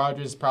 Aaron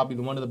Rodgers is probably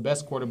one of the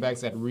best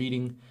quarterbacks at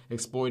reading,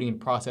 exploiting, and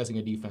processing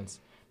a defense.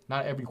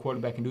 Not every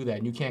quarterback can do that,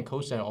 and you can't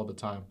coach that all the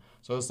time.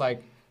 So it's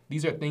like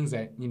these are things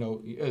that, you know,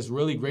 is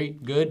really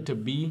good to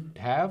be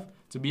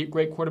a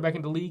great quarterback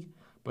in the league,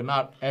 but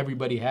not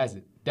everybody has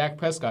it. Dak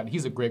Prescott,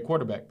 he's a great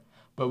quarterback,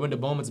 but when the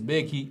moment's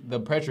big, the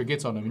pressure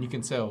gets on him, and you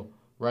can tell,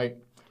 right?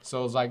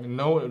 So it's like,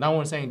 no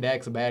one's saying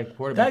Dak's a bad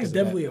quarterback. Dak's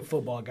definitely a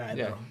football guy,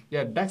 though.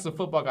 Yeah, Dak's a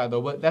football guy,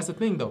 though. But that's the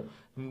thing, though.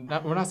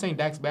 We're not saying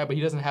Dak's bad, but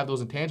he doesn't have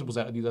those intangibles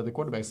that these other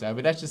quarterbacks have.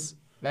 But that's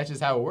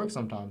just how it works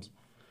sometimes.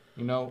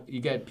 You know,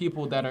 you get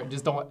people that have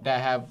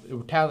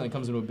talent that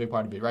comes into a big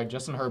part of it, right?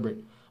 Justin Herbert,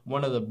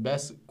 one of the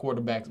best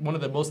quarterbacks, one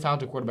of the most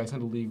talented quarterbacks in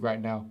the league right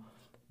now,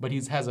 but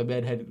he has a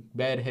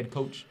bad head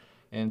coach,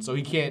 and so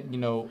he can't, you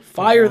know,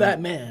 fire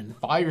that man.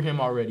 Fire him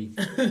already.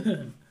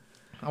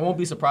 I won't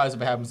be surprised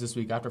if it happens this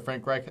week after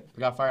Frank Reich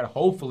got fired.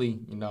 Hopefully,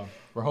 you know,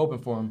 we're hoping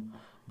for him.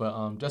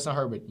 But Justin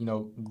Herbert, you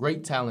know,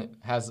 great talent,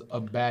 has a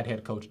bad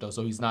head coach, though,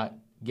 so he's not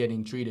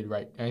getting treated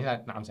right. I'm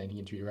saying he's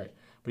getting treated right,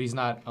 but he's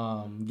not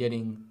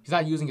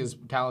using his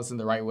talents in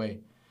the right way.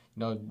 You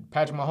know,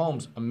 Patrick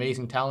Mahomes,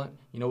 amazing talent.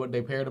 You know what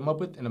they paired him up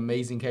with? An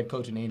amazing head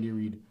coach in Andy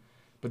Reid.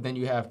 But then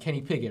you have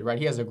Kenny Pickett, right?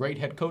 He has a great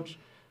head coach.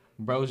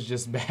 Bro's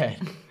just bad.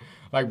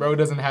 Like, bro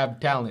doesn't have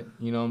talent,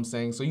 you know what I'm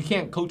saying? So you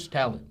can't coach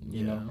talent,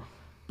 you know.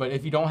 But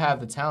if you don't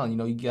have the talent, you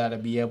know, you got to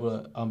be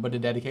able to put the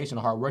dedication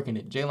and hard work in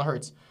it. Jalen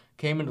Hurts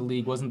came in the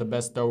league, wasn't the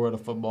best thrower of the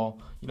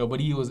football, you know, but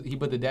he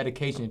put the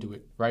dedication into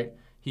it, right?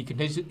 He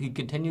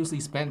continuously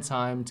spent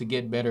time to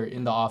get better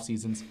in the off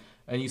seasons.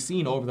 And you've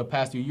seen over the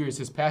past few years,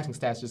 his passing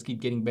stats just keep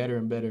getting better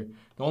and better.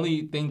 The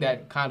only thing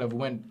that kind of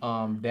went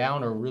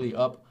down or really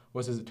up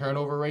was his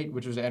turnover rate,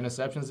 which was the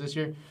interceptions this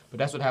year. But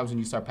that's what happens when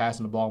you start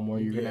passing the ball more.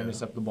 You're going to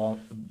intercept the ball.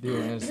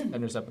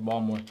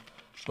 More.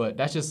 But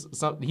that's just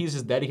something. He's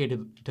just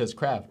dedicated to his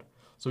craft.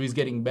 So he's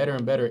getting better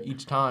and better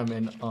each time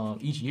and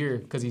each year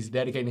because he's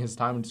dedicating his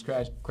time to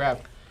his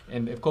craft.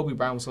 And if Kobe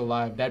Bryant was still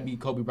alive, that'd be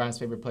Kobe Bryant's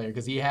favorite player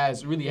because he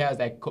really has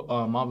that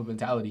Mamba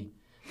mentality,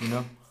 you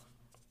know?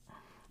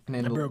 And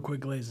then, bro,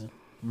 quit glazing.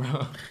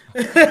 Bro,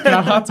 can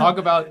I not talk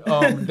about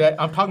that?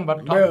 I'm talking about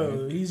the topic.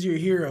 Bro, he's your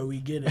hero. We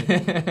get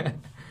it.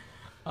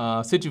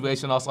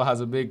 Situation also has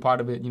a big part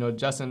of it. You know,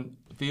 Justin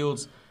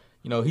Fields,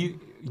 he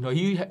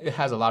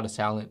has a lot of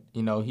talent.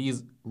 You know,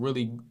 he's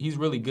really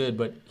good,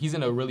 but he's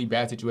in a really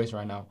bad situation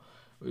right now.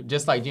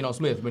 Just like Geno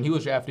Smith, when he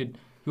was drafted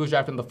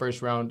in the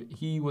first round.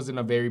 He was in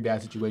a very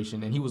bad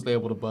situation, and he was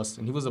able to bust.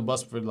 And he was a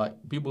bust for like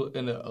people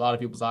in a lot of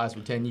people's eyes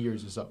for 10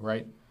 years or so,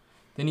 right?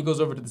 Then he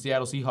goes over to the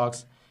Seattle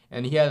Seahawks,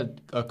 and he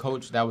had a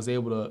coach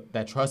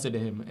that trusted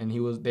him, and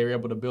they were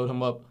able to build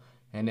him up.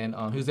 And then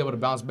he was able to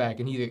bounce back,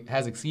 and he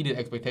has exceeded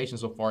expectations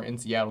so far in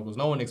Seattle because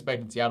no one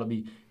expected Seattle to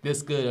be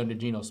this good under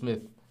Geno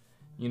Smith,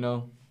 you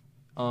know.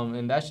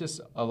 And that's just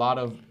a lot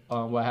of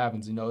what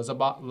happens. You know, there's a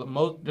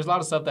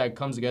lot of stuff that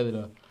comes together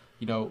to,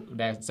 you know,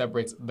 that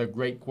separates the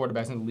great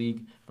quarterbacks in the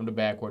league from the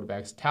bad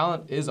quarterbacks.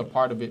 Talent is a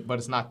part of it, but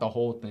it's not the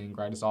whole thing,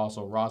 right? It's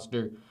also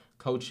roster,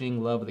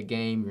 coaching, love of the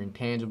game, your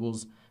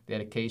intangibles,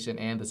 dedication,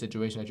 and the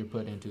situation that you're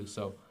put into.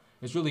 So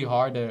it's really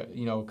hard to,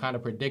 you know, kind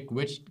of predict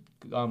which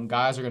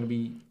guys are going to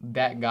be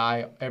that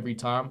guy every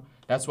time.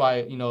 That's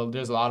why, you know,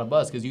 there's a lot of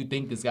buzz because you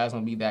think this guy's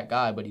going to be that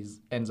guy, but he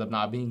ends up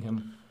not being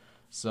him.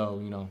 So,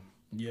 you know.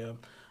 Yeah.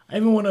 I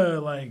even want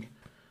to,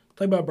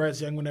 talk about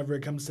Bryce Young whenever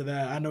it comes to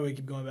that. I know we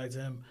keep going back to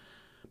him.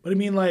 But, I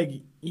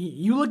mean,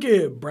 you look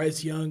at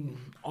Bryce Young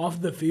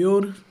off the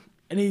field,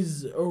 and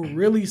he's a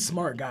really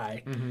smart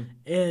guy. Mm-hmm.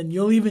 And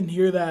you'll even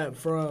hear that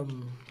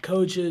from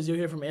coaches, you'll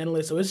hear from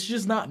analysts. So it's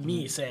just not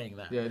me saying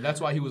that. Yeah, that's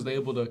why he was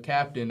able to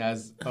captain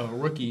as a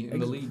rookie in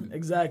the league.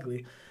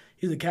 Exactly.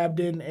 He's a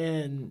captain,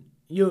 and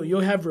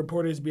you'll have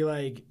reporters be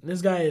like,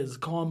 this guy is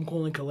calm,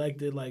 cool, and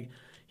collected. Like,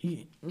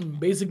 he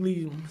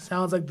basically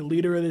sounds like the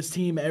leader of this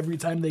team every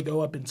time they go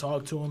up and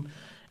talk to him.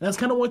 And that's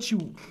kind of what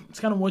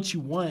you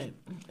want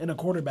in a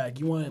quarterback.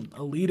 You want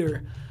a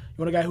leader. You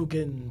want a guy who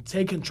can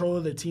take control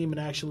of the team and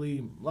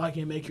actually lock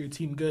in and make your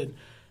team good.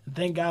 And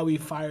thank God we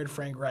fired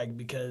Frank Reich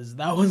because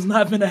that was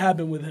not going to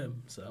happen with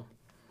him. So,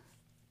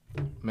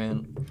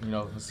 man, you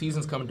know, the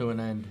season's coming to an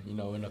end. You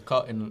know, in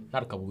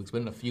not a couple weeks,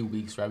 but in a few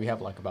weeks, right? We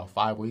have about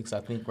 5 weeks,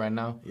 I think, right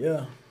now.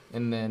 Yeah.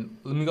 And then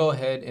let me go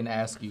ahead and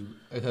ask you,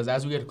 because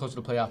as we get closer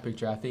to the playoff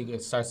picture, I think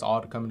it starts all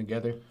to coming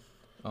together.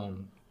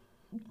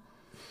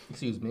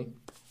 Excuse me.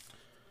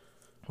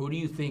 Who do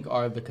you think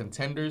are the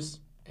contenders,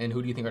 and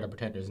who do you think are the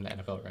pretenders in the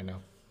NFL right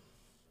now?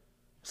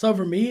 So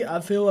for me,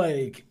 I feel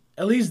like,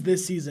 at least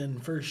this season,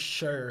 for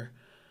sure,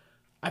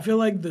 I feel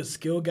like the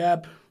skill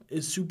gap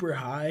is super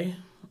high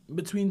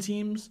between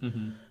teams.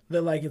 Mm-hmm.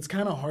 That, it's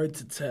kind of hard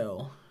to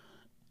tell.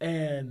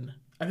 And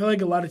I feel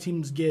like a lot of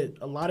teams get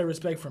a lot of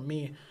respect from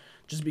me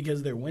just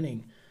because they're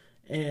winning.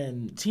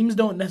 And teams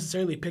don't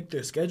necessarily pick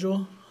their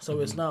schedule, so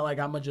Mm-hmm. it's not like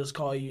I'm gonna just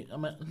call you. It's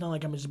not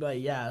like I'm gonna just be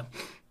like, yeah,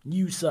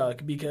 you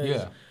suck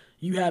because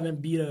you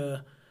haven't beat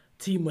a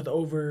team with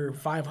over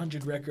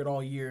 500 record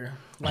all year.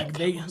 Like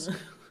they,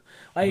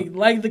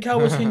 like the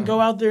Cowboys can go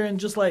out there and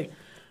just like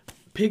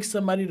pick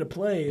somebody to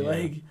play. Yeah.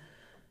 Like,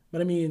 but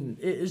I mean,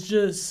 it's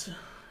just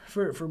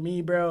for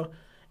me, bro.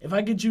 If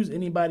I could choose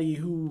anybody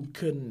who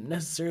couldn't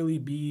necessarily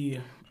be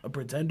a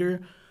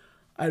pretender,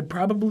 I'd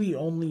probably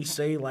only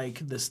say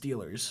like the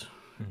Steelers.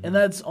 And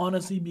that's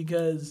honestly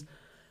because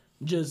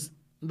just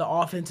the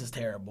offense is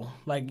terrible.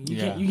 Like you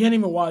can't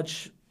even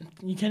watch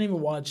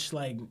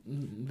like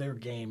their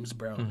games,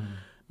 bro.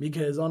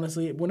 Because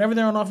honestly, whenever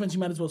they're on offense, you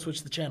might as well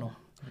switch the channel.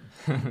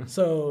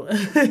 So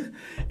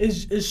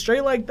it's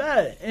straight like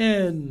that.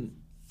 And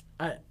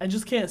I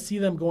just can't see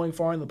them going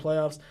far in the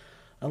playoffs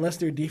unless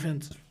their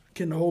defense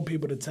can hold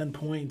people to 10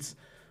 points.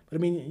 But I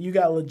mean, you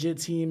got legit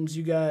teams.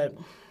 You got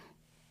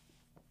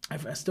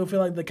I still feel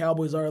like the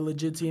Cowboys are a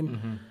legit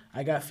team.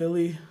 I got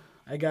Philly.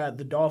 I got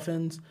the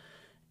Dolphins.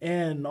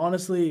 And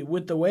honestly,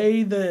 with the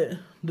way that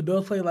the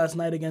Bills played last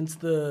night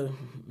against the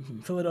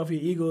Philadelphia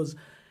Eagles,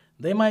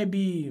 they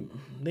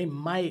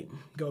might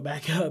go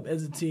back up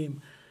as a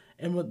team.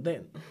 And what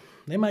they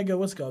might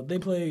go, they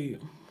play,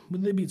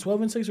 would they be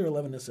 12-6 or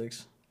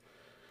 11-6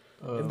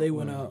 if they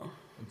went out?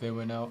 If they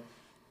went out,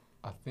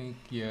 I think,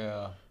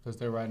 because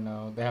they're right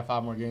now, they have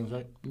 5 more games,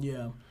 right?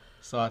 Yeah.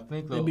 So I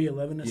think they'd be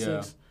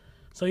 11-6.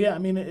 So, yeah, I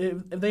mean,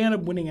 if they end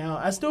up winning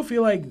out, I still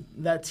feel like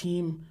that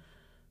team,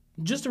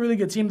 just a really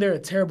good team. They're a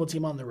terrible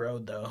team on the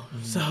road, though.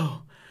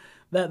 So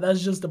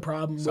that's just the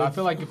problem. So I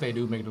feel like if they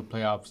do make the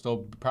playoffs,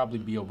 they'll probably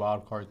be a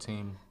wild card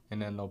team,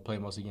 and then they'll play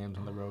most of the games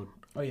on the road.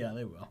 Oh, yeah,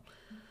 they will.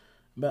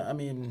 But, I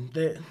mean,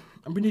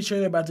 I'm pretty sure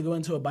they're about to go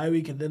into a bye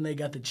week, and then they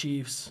got the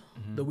Chiefs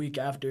the week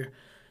after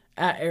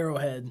at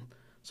Arrowhead.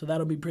 So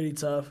that'll be pretty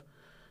tough.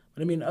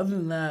 But, I mean, other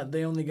than that,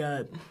 they only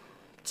got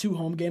 2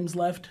 home games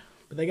left.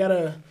 But they got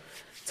a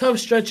tough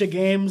stretch of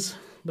games.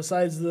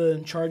 Besides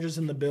the Chargers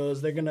and the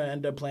Bills, they're going to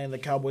end up playing the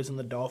Cowboys and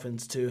the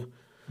Dolphins too.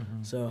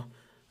 So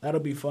that'll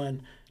be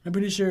fun. I'm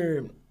pretty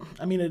sure,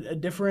 I mean, a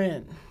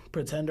different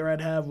pretender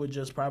I'd have would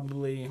just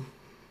probably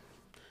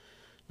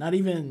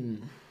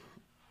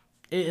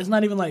it's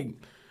not even like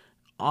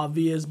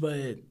obvious,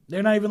 but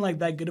they're not even like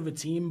that good of a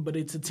team, but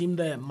it's a team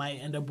that might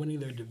end up winning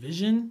their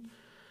division.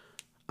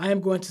 I am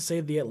going to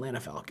say the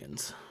Atlanta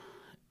Falcons.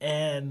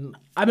 And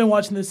I've been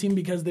watching this team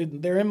because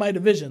they're in my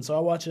division, so I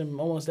watch them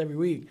almost every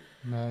week.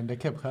 Man, they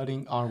kept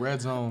cutting on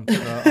red zone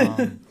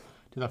to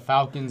the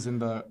Falcons in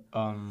the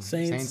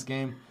Saints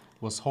game.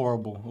 It was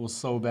horrible. It was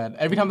so bad.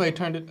 Every time they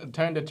turned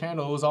the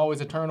channel, it was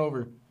always a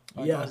turnover.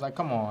 I was like,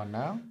 come on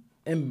now.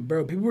 And,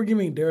 bro, people were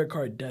giving Derek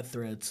Carr death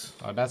threats.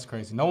 Oh, that's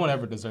crazy. No one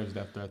ever deserves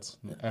death threats,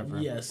 ever.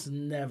 Yes,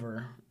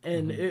 never.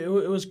 And it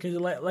was crazy.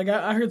 Like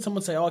I heard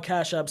someone say, I'll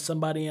cash up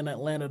somebody in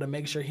Atlanta to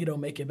make sure he don't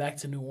make it back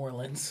to New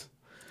Orleans.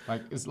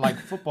 Like, it's like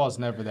football's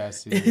never that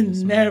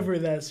serious. Never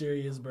that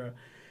serious, bro.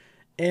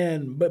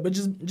 And but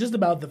just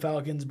about the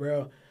Falcons,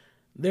 bro.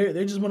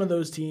 They're just one of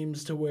those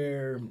teams to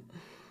where,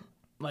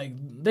 like,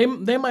 they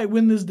might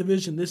win this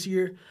division this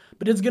year,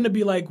 but it's gonna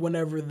be like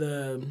whenever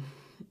the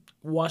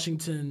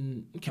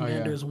Washington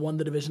Commanders won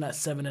the division at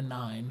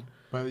 7-9.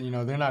 But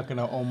they're not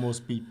gonna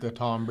almost beat the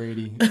Tom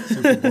Brady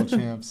Super Bowl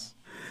champs.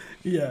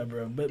 Yeah,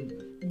 bro.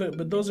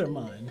 But those are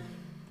mine.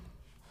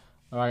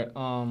 All right,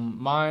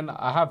 mine.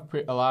 I have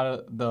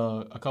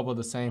a couple of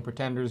the same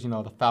pretenders.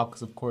 The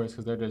Falcons, of course,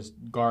 because they're just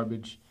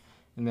garbage,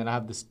 and then I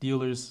have the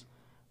Steelers,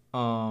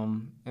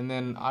 and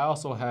then I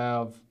also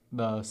have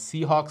the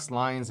Seahawks,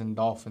 Lions, and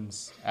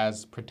Dolphins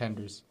as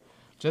pretenders,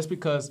 just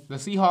because the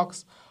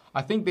Seahawks,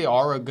 I think they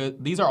are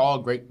these are all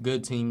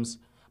good teams,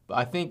 but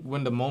I think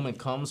when the moment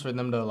comes for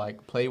them to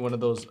like play one of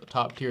those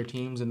top tier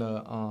teams in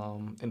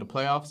the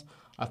playoffs,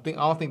 I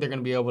don't think they're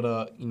gonna be able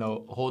to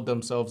hold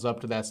themselves up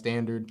to that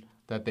standard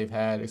that they've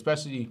had,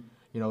 especially,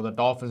 the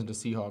Dolphins and the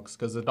Seahawks.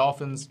 Because the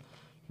Dolphins,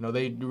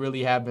 they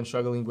really have been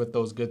struggling with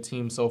those good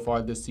teams so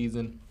far this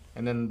season.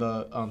 And then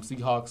the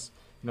Seahawks,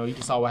 you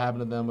just saw what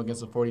happened to them against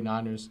the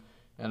 49ers.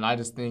 And I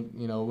just think,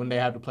 when they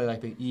have to play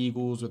like the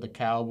Eagles or the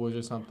Cowboys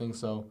or something,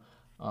 so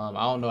I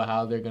don't know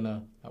how it's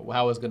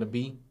going to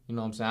be. You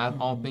know what I'm saying? I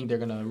don't think they're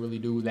going to really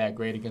do that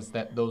great against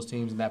those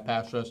teams in that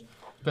pass rush,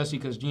 especially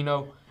because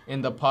Geno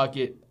in the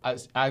pocket,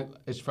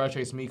 it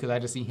frustrates me because I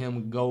just see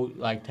him go,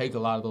 like, take a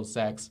lot of those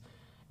sacks.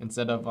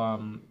 Instead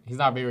of he's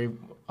not very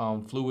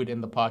fluid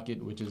in the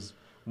pocket, which is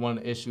one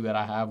issue that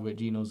I have with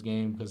Geno's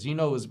game. Because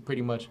Geno is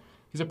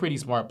he's a pretty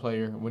smart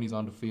player when he's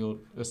on the field,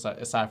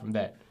 aside from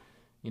that,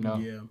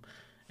 Yeah.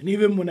 And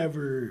even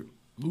whenever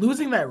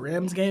losing that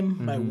Rams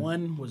game by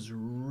 1 was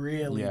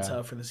really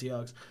tough for the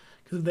Seahawks.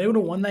 Because if they would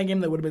have won that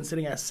game, they would have been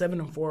sitting at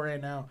 7-4 right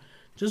now,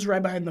 just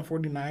right behind the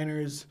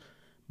 49ers.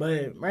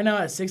 But right now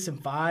at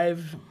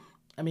 6-5,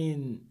 I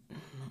mean,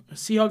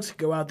 Seahawks could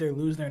go out there,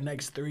 lose their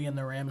next 3, and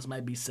the Rams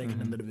might be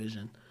second in the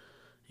division.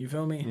 You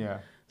feel me? Yeah.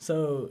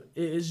 So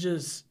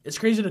it's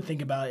crazy to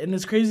think about, and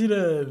it's crazy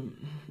to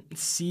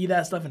see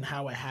that stuff and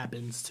how it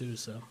happens too.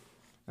 So.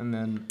 And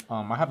then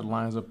I have the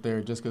Lions up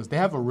there just because they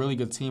have a really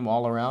good team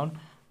all around,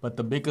 but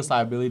the biggest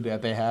liability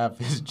that they have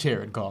is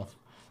Jared Goff.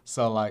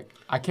 So, like,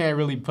 I can't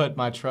really put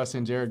my trust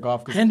in Jared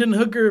Goff. Hendon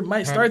Hooker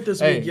might start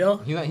this week, yo.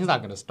 He's not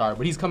going to start,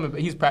 but he's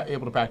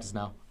able to practice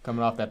now,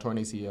 coming off that torn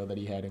ACL that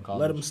he had in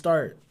college. Let him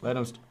start.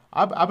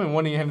 I've been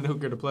wanting Hendon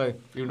Hooker to play,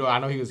 even though I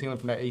know he was healing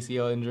from that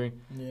ACL injury.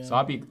 Yeah. So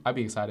I'd be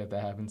excited if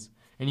that happens.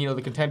 And,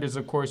 the contenders,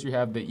 of course, you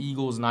have the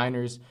Eagles,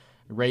 Niners,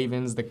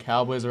 Ravens. The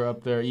Cowboys are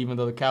up there. Even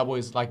though the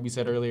Cowboys, like we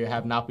said earlier,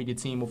 have not beat a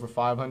team over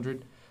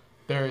 500,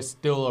 they're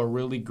still a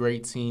really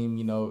great team.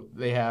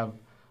 They have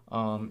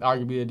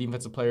arguably the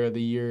defensive player of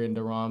the year in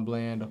Deron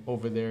Bland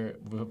over there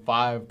with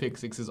 5 pick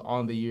sixes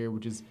on the year,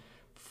 which is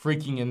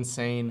freaking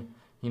insane.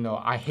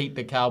 I hate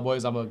the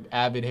Cowboys. I'm an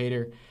avid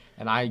hater.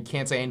 And I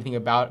can't say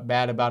anything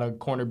bad about a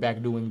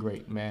cornerback doing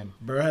great, man.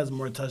 Bro has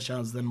more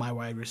touchdowns than my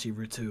wide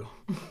receiver, too.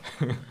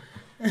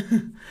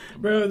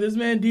 Bro, this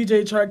man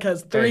DJ Chark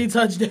has 3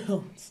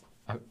 touchdowns.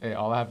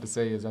 All I have to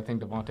say is I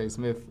think Devontae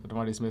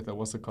Smith,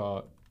 what's it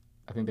called?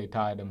 I think they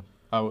tied him.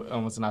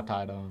 It's not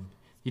tied.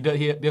 He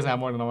doesn't have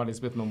more than Devontae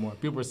Smith no more.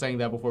 People were saying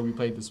that before we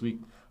played this week.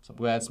 So I'm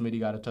glad Smitty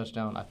got a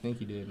touchdown. I think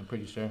he did. I'm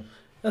pretty sure.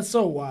 That's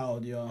so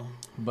wild, yo.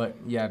 But,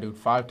 yeah, dude,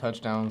 5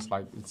 touchdowns,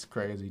 like, it's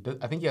crazy.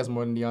 I think he has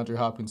more than DeAndre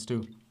Hopkins,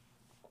 too.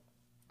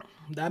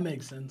 That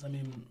makes sense. I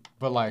mean.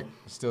 But, like,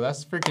 still,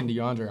 that's freaking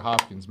DeAndre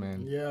Hopkins,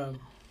 man. Yeah.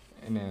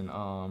 And then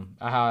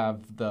I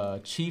have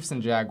the Chiefs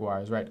and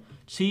Jaguars, right?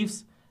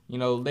 Chiefs,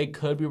 they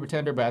could be a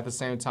pretender, but at the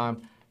same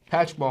time,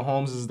 Patrick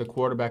Mahomes is the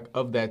quarterback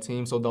of that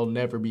team, so they'll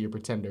never be a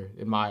pretender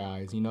in my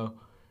eyes,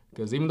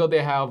 Because even though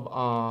they have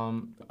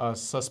a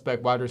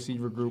suspect wide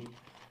receiver group,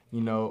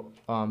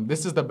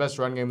 this is the best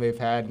run game they've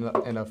had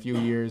in a few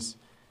years.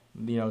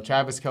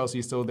 Travis Kelce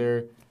is still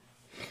there.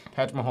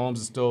 Patrick Mahomes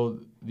is still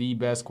the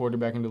best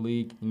quarterback in the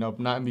league. Not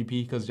MVP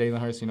because Jalen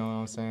Hurts, you know what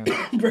I'm saying?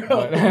 Bro.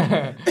 But,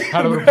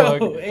 how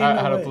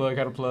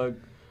to plug.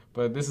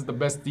 But this is the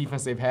best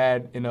defense they've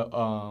had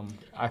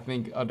I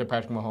think, under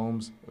Patrick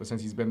Mahomes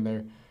since he's been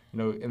there.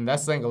 And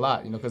that's saying a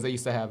lot, because they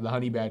used to have the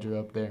Honey Badger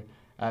up there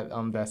at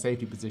that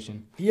safety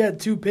position. He had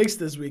 2 picks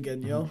this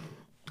weekend, yo.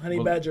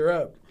 Honey Badger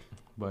up.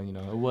 But,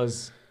 it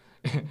was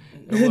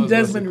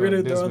Desmond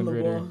Ridder throwing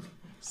the ball.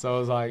 So it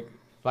was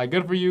like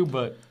good for you,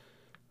 but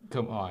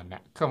come on now.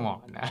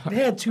 They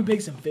had 2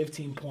 picks and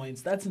 15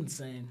 points. That's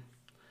insane.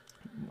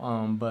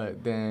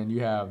 But then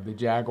you have the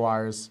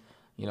Jaguars,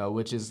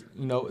 which is,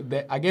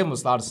 I gave them a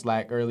lot of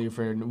slack earlier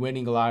for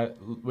winning a lot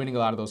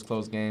of those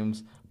close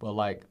games. But,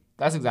 like,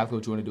 that's exactly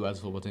what you want to do as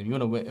a football team. You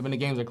want to win. When the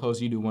games are close,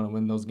 you do want to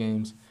win those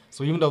games.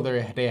 So even though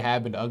they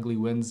have been ugly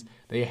wins,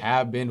 they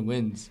have been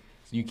wins.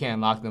 So you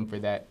can't lock them for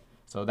that.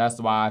 So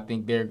that's why I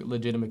think they're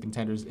legitimate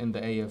contenders in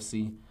the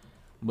AFC.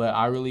 But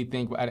I really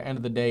think at the end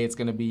of the day, it's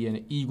going to be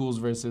an Eagles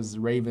versus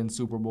Ravens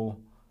Super Bowl.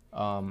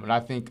 And I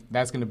think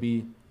that's going to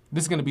be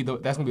one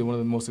of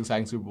the most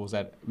exciting Super Bowls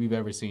that we've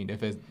ever seen.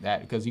 If it's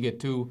that, because you get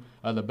 2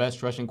 of the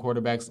best rushing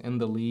quarterbacks in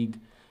the league.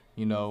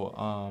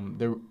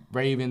 The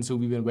Ravens, who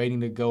we've been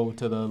waiting to go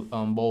to the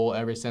bowl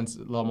ever since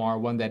Lamar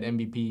won that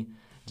MVP.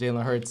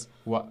 Jalen Hurts,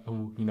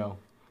 who you know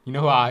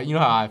how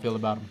I feel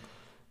about him,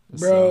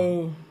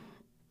 bro.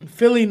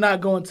 Philly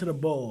not going to the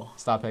bowl.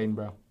 Stop hating,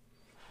 bro.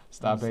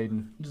 Stop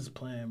hating. I'm just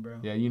playing, bro.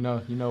 Yeah, you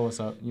know what's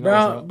up.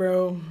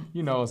 Bro.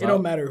 You know what's up. It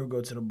don't matter who go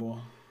to the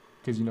bowl.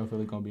 Because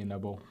Philly's going to be in that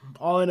bowl.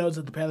 All I know is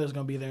that the Panthers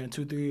going to be there in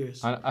 2-3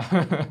 years.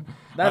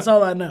 That's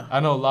all I know.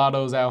 I know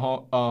Lotto's at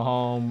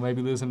home,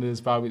 maybe listening to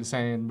this, probably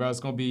saying, bro, it's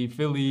going to be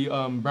Philly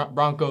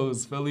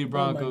Broncos, Philly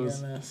Broncos.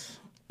 Oh, my goodness.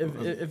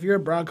 If you're a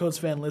Broncos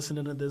fan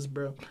listening to this,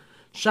 bro,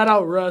 shout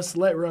out Russ.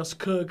 Let Russ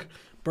cook.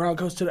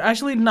 Broncos to the...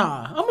 Actually,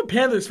 nah. I'm a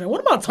Panthers fan.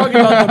 What am I talking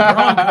about the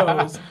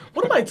Broncos?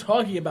 What am I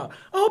talking about?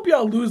 I hope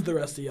y'all lose the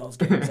rest of y'all's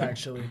games,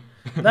 actually.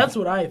 That's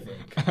what I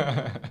think.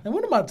 And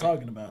what am I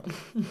talking about?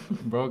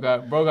 Bro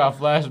got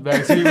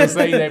flashbacks. He was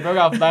saying that. Bro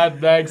got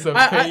flashbacks of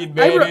Peyton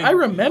Manning. I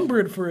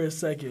remembered for a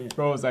second.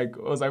 Bro was like,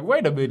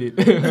 wait a minute.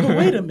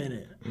 Wait a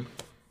minute.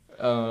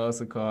 What's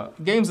it called?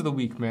 Games of the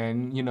week,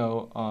 man.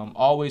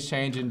 Always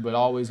changing, but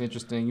always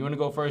interesting. You want to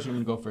go first? You want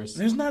me to go first?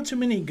 There's not too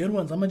many good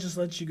ones. I'm going to just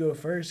let you go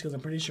first because I'm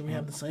pretty sure we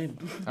have the same.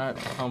 All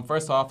right.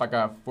 First off, I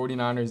got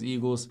 49ers,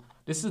 Eagles.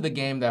 This is the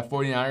game that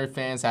 49er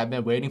fans have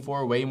been waiting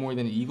for way more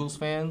than the Eagles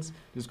fans,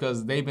 just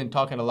because they've been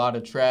talking a lot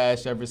of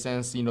trash ever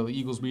since, the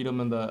Eagles beat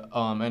them in the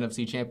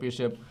NFC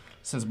Championship,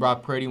 since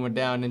Brock Purdy went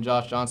down and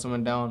Josh Johnson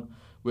went down.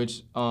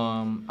 Which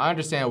I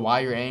understand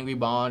why you're angry,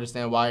 but I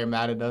understand why you're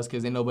mad at us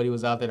because nobody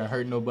was out there to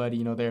hurt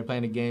nobody. They were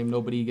playing a game.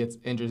 Nobody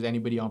injures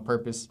anybody on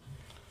purpose.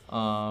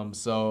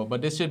 But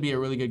this should be a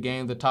really good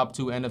game. The top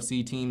 2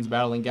 NFC teams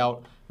battling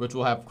out, which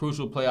will have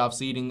crucial playoff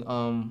seeding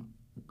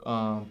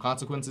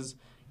consequences.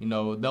 If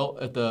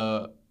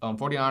the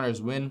 49ers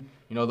win,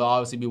 they'll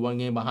obviously be 1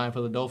 game behind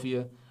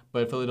Philadelphia.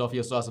 But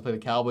Philadelphia still has to play the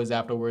Cowboys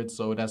afterwards,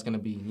 so that's going to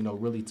be,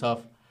 really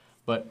tough.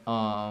 But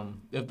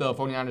if the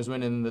 49ers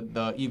win and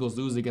the Eagles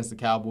lose against the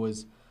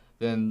Cowboys,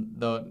 then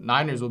the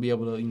Niners will be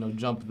able to,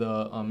 jump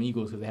the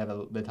Eagles because they have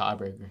the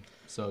tiebreaker.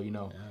 So,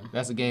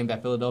 that's a game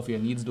that Philadelphia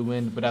needs to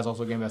win, but that's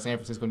also a game that San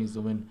Francisco needs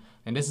to win.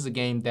 And this is a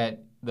game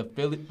that the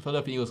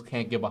Philadelphia Eagles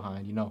can't get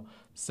behind,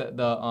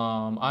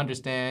 I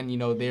understand,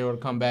 they were to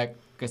come back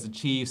against the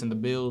Chiefs and the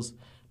Bills,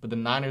 but the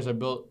Niners are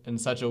built in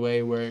such a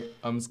way where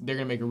they're going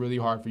to make it really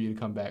hard for you to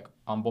come back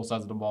on both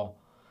sides of the ball.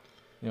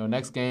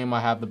 Next game I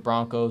have the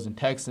Broncos and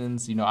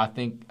Texans. I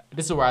think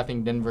this is where I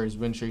think Denver's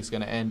win streak is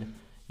going to end.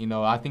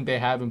 I think they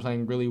have been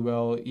playing really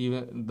well,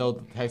 even though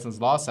the Texans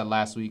lost that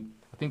last week.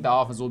 I think the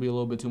offense will be a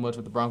little bit too much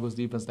for the Broncos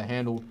defense to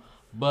handle,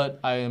 but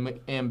I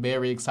am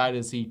very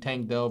excited to see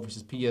Tank Dell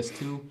versus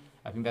PS2.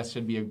 I think that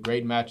should be a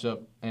great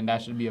matchup, and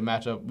that should be a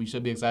matchup we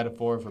should be excited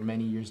for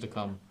many years to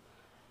come.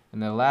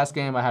 And then the last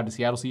game, I have the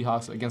Seattle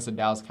Seahawks against the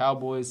Dallas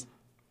Cowboys.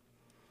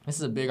 This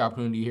is a big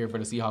opportunity here for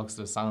the Seahawks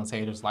to silence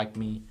haters like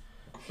me.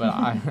 But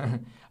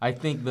I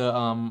think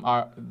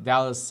our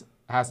Dallas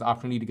has the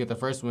opportunity to get the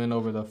first win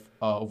over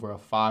over a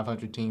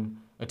 500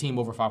 team, a team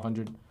over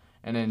 500.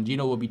 And then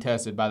Geno will be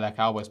tested by that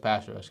Cowboys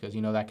pass rush because,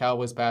 that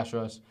Cowboys pass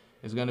rush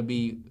is going to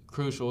be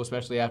crucial,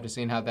 especially after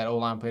seeing how that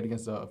O-line played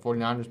against the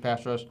 49ers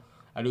pass rush.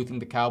 I do think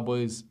the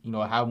Cowboys,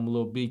 have them a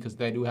little beat because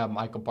they do have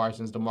Micah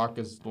Parsons.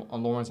 DeMarcus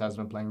Lawrence has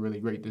been playing really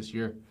great this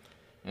year.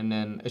 And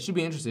then it should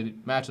be an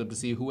interesting matchup to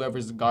see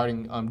whoever's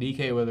guarding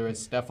DK, whether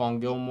it's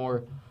Stephon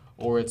Gilmore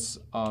or it's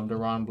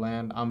Deron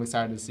Bland. I'm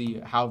excited to see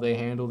how they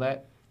handle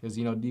that because,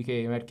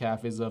 DK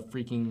Metcalf is a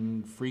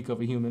freaking freak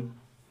of a human.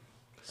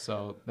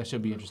 So that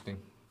should be interesting.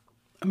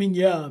 I mean,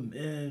 yeah,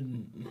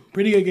 and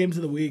pretty good games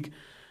of the week.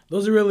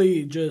 Those are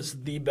really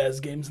just the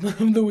best games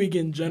of the week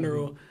in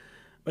general. Mm-hmm.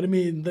 But, I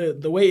mean,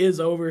 the wait is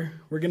over.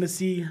 We're going to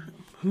see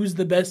who's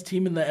the best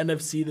team in the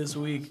NFC this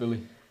week.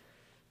 Philly.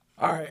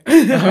 All right. All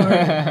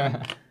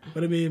right.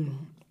 But, I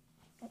mean,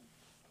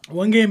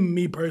 one game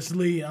me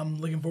personally I'm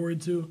looking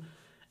forward to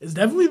is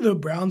definitely the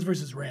Browns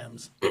versus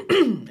Rams.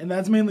 And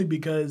that's mainly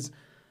because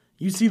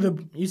you see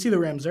the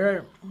Rams.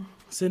 They're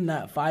sitting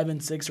at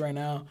 5-6 right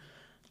now,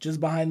 just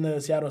behind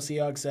the Seattle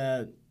Seahawks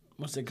at,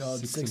 what's it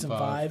called,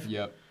 6-5.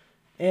 Yep.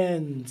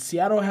 And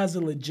Seattle has a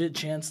legit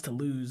chance to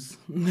lose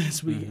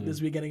this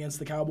weekend against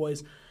the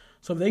Cowboys.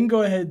 So if they can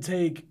go ahead and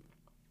take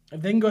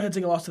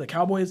a loss to the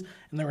Cowboys,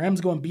 and the Rams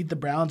go and beat the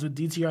Browns with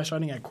DTR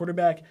starting at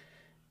quarterback,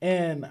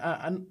 and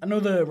I know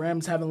the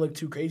Rams haven't looked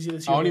too crazy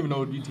this year. I don't even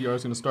know if DTR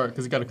is going to start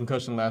because he got a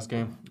concussion last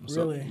game.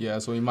 So, really? Yeah,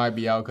 so he might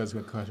be out because of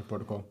the concussion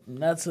protocol. And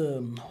that's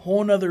a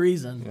whole nother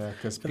reason. Yeah,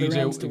 because we're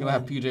going to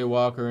have P.J.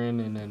 Walker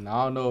in, and then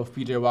I don't know if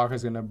P.J. Walker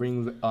is going to lead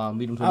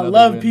them to another I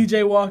love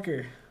P.J.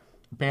 Walker.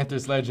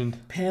 Panthers legend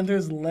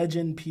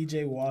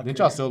P.J. Walker. Didn't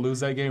y'all still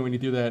lose that game when you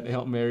threw that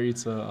Hail Mary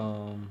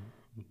to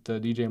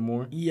DJ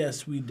Moore?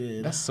 Yes, we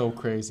did. That's so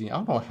crazy. I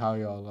don't know how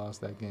y'all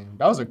lost that game.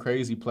 That was a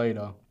crazy play,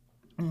 though.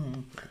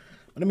 Mm-hmm.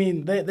 But, I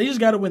mean, they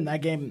just got to win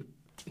that game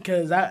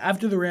because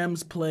after the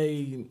Rams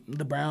play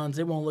the Browns,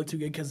 it won't look too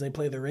good because they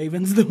play the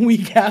Ravens the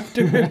week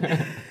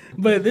after.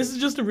 But this is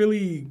just a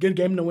really good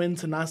game to win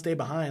to not stay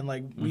behind.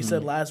 Like we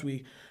said last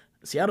week,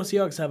 Seattle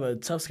Seahawks have a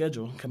tough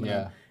schedule coming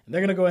up. They're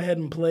going to go ahead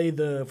and play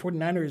the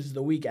 49ers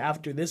the week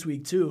after this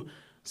week, too.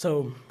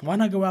 So why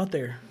not go out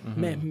there?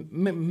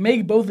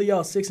 Make both of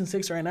y'all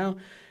 6-6 right now.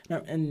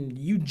 And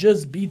you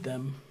just beat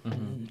them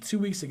 2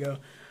 weeks ago.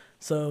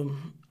 So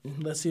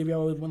let's see if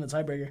y'all would win the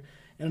tiebreaker.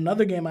 And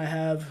another game I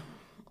have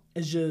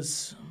is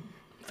just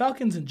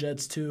Falcons and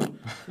Jets, too.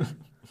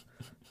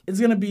 It's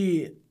gonna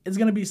be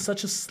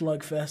such a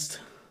slugfest.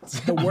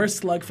 The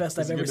worst slugfest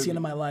I've ever seen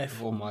in my life.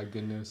 Oh, my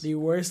goodness. The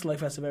worst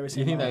slugfest I've ever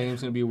seen in my life. You think that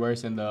game's going to be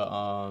worse than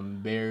the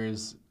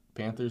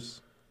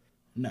Bears-Panthers?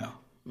 No.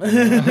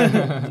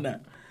 No.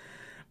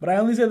 But I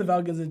only say the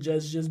Falcons and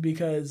Jets just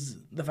because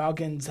the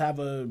Falcons have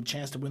a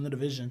chance to win the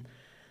division.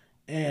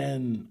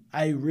 And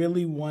I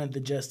really want the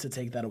Jets to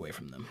take that away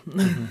from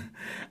them.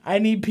 I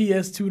need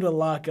PS2 to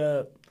lock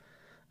up.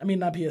 I mean,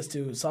 not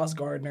PS2, Sauce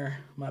Gardner.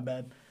 My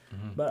bad.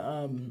 But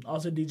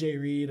also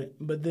DJ Reed.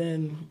 But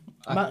then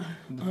the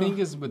thing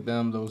is with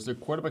them, though, is their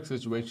quarterback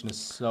situation is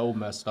so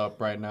messed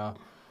up right now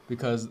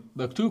because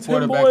the two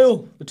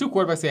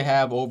quarterbacks they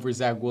have over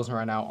Zach Wilson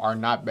right now are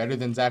not better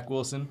than Zach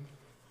Wilson,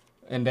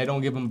 and they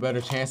don't give him a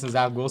better chance than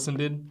Zach Wilson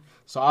did.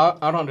 So I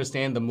don't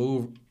understand the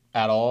move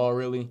at all,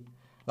 really.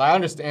 I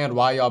understand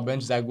why y'all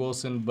bench Zach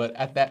Wilson, but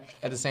at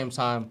the same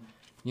time,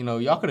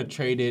 y'all could have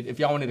traded if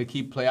y'all wanted to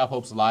keep playoff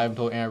hopes alive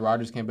until Aaron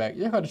Rodgers came back.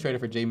 Y'all could have traded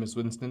for Jameis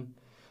Winston.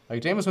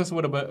 Like, Jameis Winston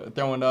would have been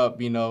throwing up,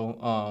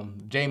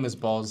 Jameis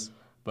balls.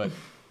 But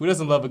who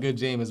doesn't love a good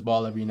Jameis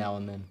ball every now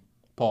and then?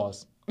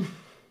 Pause.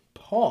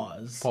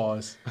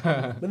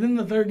 But then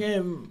the third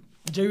game,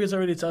 Jerry's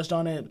already touched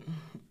on it.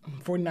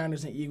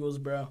 49ers and Eagles,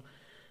 bro.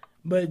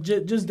 But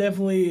just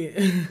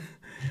definitely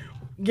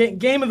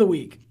game of the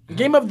week.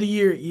 Game of the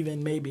year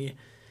even, maybe.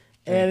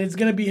 And it's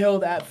going to be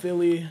held at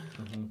Philly.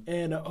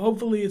 And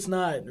hopefully it's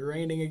not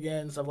raining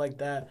again, stuff like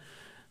that.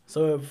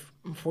 So if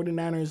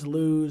 49ers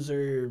lose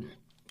or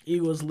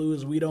Eagles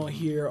lose, we don't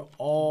hear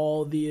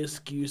all the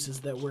excuses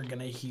that we're going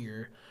to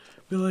hear.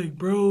 Be like,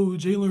 bro,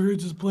 Jalen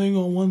Hurts is playing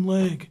on one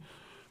leg.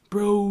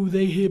 bro,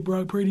 they hit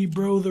Brock Purdy,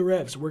 bro, the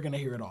refs. We're going to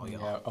hear it all,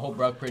 y'all. Yeah, I hope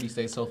Brock Purdy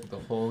stays healthy the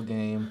whole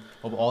game.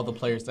 Hope all the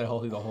players stay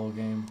healthy the whole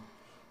game.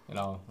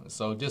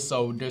 So just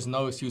so there's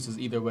no excuses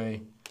either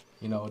way.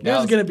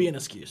 There's going to be an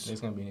excuse. There's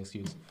going to be an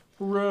excuse.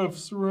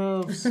 Refs.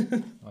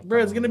 Like,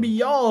 bro, it's going to be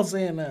y'all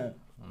saying that.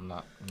 I'm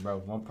not, bro,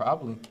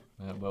 probably.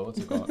 Yeah, but what's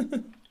it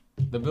called?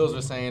 The Bills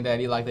were saying that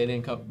they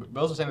didn't come.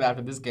 Bills were saying that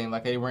after this game,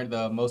 like they weren't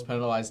the most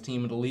penalized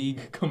team in the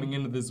league coming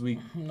into this week.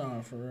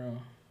 No, for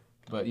real.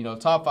 But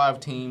top 5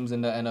 teams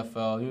in the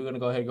NFL. You gonna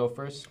go ahead and go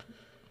first?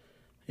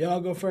 Yeah,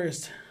 I'll go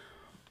first.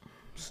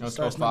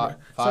 Starts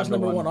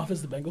number 1 off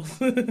is the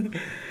Bengals.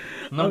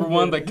 Number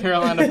 1, the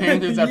Carolina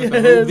Panthers after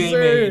the move they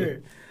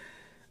made.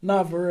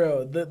 Nah, for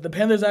real. The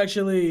Panthers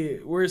actually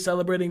were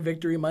celebrating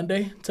Victory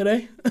Monday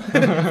today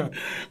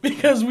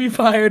because we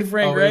fired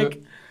Frank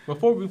Reich.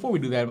 Before we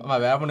do that, my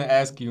bad, I want to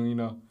ask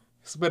you,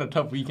 it's been a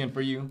tough weekend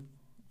for you.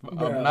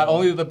 Not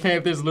only did the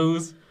Panthers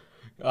lose,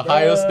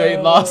 Ohio State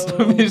lost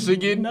to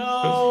Michigan.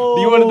 No.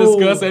 Do you want to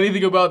discuss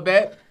anything about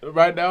that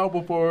right now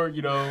before,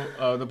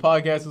 the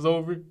podcast is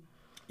over?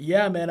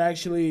 Yeah, man,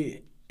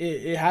 actually,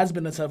 it has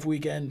been a tough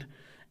weekend.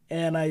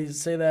 And I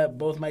say that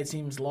both my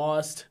teams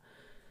lost.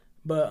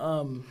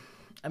 But,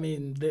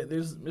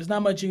 there's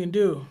not much you can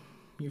do.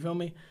 You feel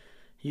me?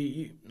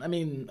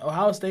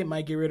 Ohio State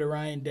might get rid of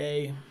Ryan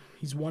Day.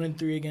 He's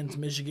 1-3 against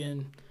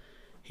Michigan.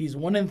 He's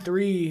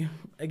 1-3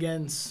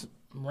 against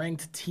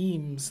ranked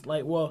teams.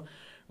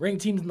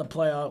 Ranked teams in the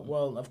playoff.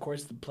 Well, of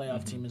course the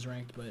playoff team is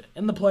ranked, but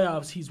in the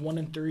playoffs he's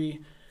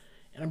 1-3,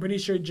 and I'm pretty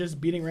sure just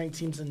beating ranked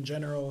teams in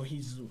general,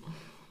 he's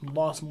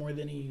lost more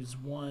than he's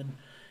won.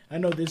 I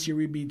know this year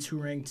we beat 2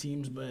 ranked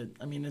teams, but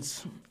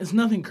it's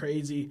nothing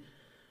crazy.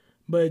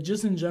 But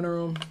just in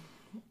general,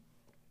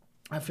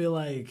 I feel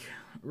like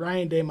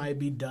Ryan Day might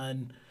be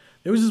done.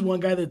 There was this one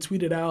guy that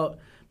tweeted out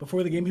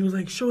before the game, he was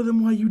like, "Show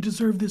them why you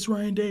deserve this,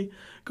 Ryan Day.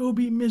 Go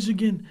beat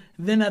Michigan."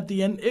 Then at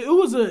the end, it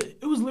was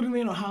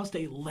literally an Ohio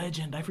State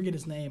legend. I forget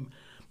his name.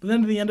 But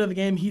then at the end of the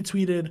game, he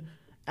tweeted,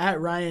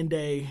 "At Ryan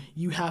Day,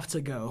 you have to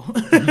go."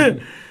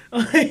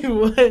 Like,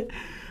 what?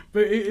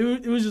 But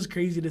it was just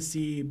crazy to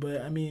see.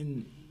 But,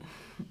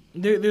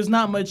 there's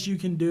not much you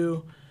can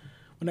do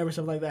whenever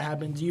stuff like that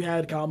happens. You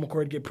had Kyle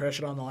McCord get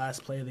pressured on the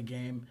last play of the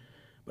game.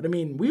 But,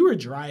 we were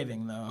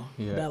driving, though,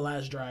 that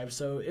last drive.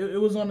 So it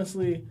was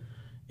honestly...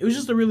 It was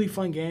just a really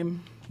fun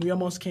game. We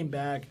almost came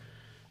back.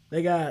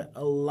 They got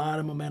a lot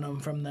of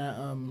momentum from that,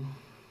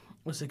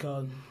 what's it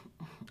called?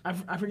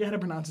 I forget how to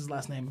pronounce his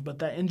last name, but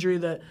that injury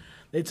that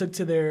they took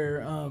to their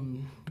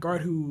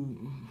guard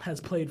who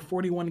has played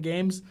 41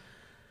 games,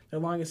 their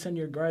longest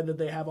tenured guard that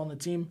they have on the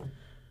team.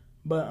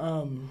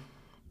 But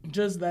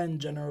just that in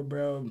general,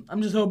 bro.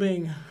 I'm just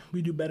hoping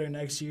we do better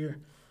next year.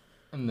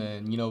 And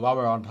then, while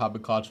we're on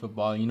topic of college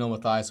football,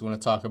 Matthias want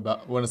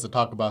us to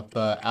talk about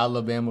the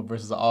Alabama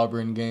versus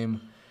Auburn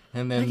game.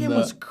 And then that game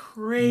was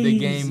crazy. The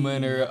game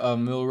winner,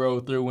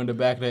 Milroe threw in the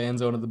back of the end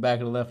zone, to the back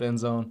of the left end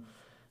zone.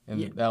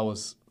 And that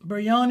was... Bro,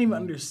 y'all don't even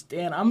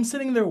understand. I'm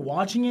sitting there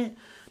watching it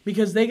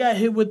because they got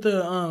hit with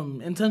the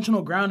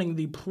intentional grounding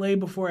the play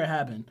before it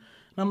happened.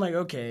 And I'm like,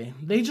 okay,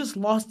 they just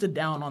lost it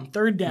down on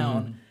 3rd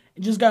down.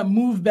 It just got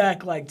moved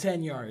back like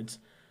 10 yards.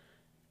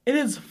 It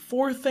is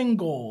 4th and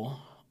goal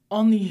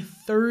on the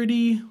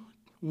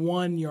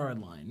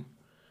 31-yard line.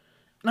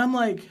 And I'm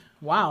like...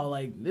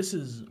 Wow, this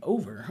is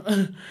over.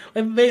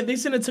 They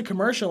sent it to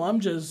commercial. I'm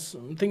just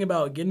thinking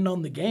about getting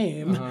on the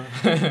game.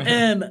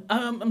 And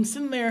I'm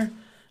sitting there.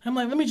 I'm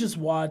like, let me just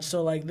watch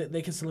so,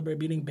 they can celebrate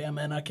beating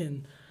Bama. And I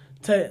can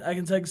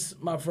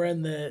text my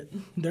friend that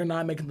they're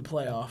not making the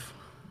playoff.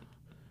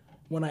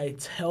 When I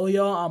tell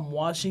y'all I'm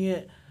watching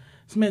it,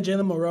 this man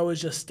Jalen Monroe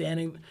is just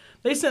standing.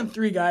 They sent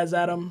 3 guys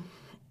at him.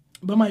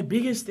 But my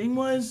biggest thing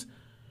was,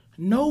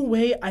 no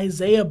way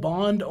Isaiah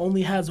Bond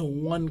only has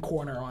 1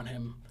 corner on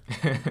him.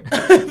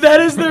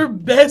 That is their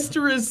best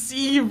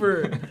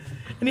receiver.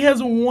 And he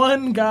has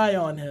 1 guy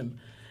on him.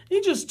 He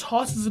just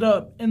tosses it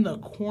up in the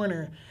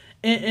corner.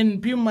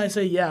 And people might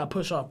say, yeah,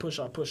 push off.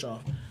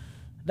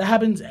 That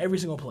happens every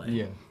single play.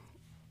 Yeah.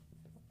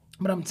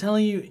 But I'm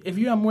telling you, if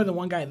you have more than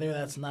 1 guy there,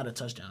 that's not a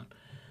touchdown.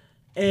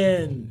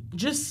 And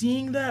just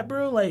seeing that,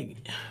 bro,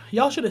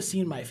 y'all should have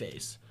seen my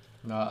face.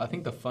 No, I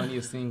think the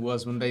funniest thing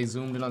was when they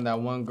zoomed in on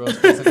that one girl's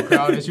face in the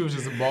crowd and she was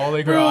just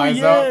bawling her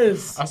eyes out.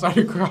 I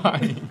started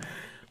crying.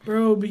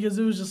 Bro, because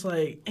it was just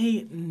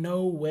ain't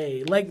no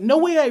way. No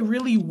way I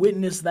really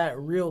witnessed that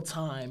real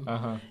time.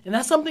 And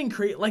that's something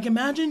crazy.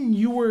 Imagine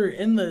you were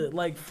in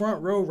the,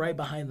 front row right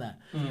behind that.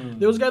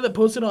 There was a guy that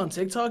posted on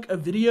TikTok a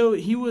video. I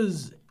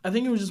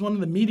think he was just one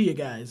of the media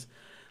guys.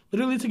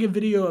 Literally took a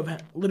video of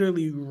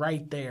literally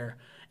right there.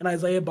 And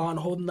Isaiah Bond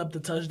holding up the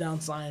touchdown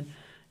sign.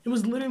 It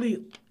was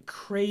literally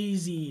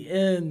crazy.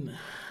 And,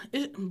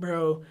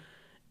 bro,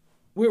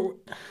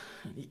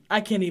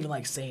 I can't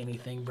even, say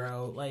anything,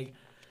 bro.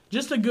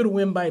 Just a good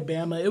win by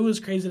Bama. It was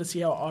crazy to see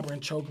how Auburn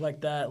choked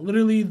like that.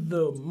 Literally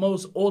the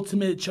most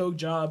ultimate choke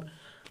job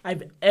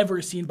I've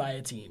ever seen by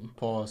a team.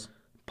 Pause.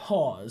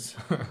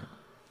 All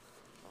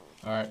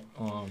right.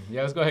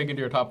 Let's go ahead and get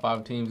to your top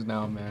 5 teams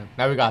now, man.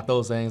 Now we got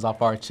those things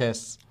off our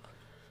chests.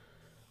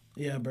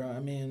 Yeah, bro. I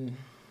mean,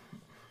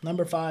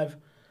 number 5.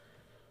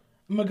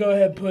 I'm gonna go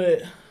ahead and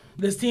put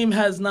this team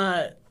has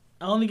not.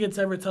 I don't think it's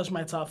ever touched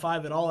my top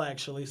 5 at all,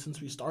 actually,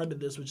 since we started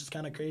this, which is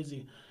kind of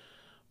crazy.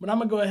 But I'm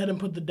gonna go ahead and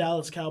put the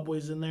Dallas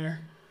Cowboys in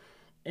there,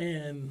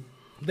 and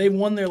they've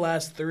won their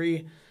last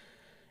 3.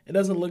 It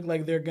doesn't look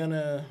like they're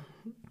gonna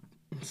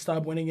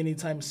stop winning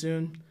anytime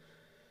soon.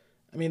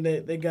 I mean,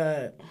 they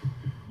got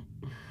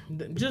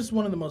just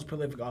one of the most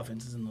prolific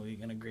offenses in the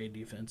league and a great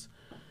defense.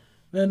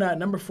 Then at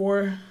number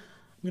 4, I'm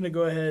going to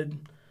go ahead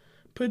and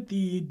put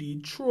the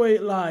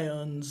Detroit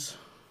Lions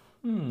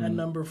at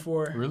number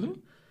 4. Really?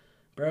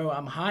 Bro,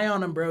 I'm high on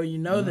them, bro. You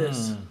know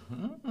this.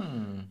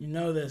 You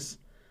know this.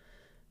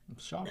 I'm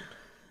shocked.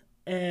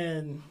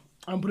 And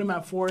I'm putting him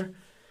at 4.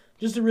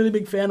 Just a really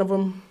big fan of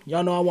him.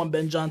 Y'all know I want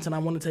Ben Johnson. I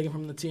want to take him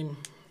from the team.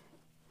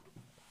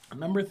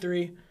 Number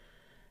 3,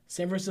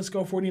 San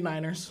Francisco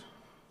 49ers.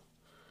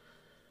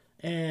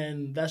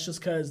 And that's just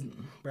because,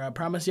 bro, I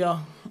promise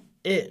y'all,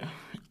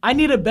 I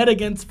need a bet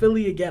against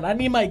Philly again. I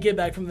need my get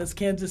back from this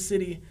Kansas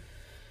City.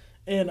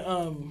 And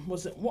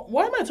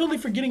why am I totally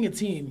forgetting a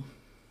team?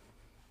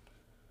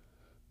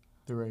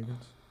 The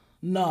Ravens.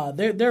 Nah,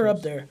 they're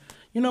up there.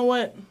 You know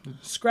what?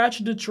 Scratch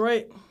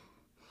Detroit.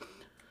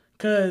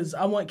 Cause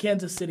I want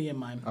Kansas City in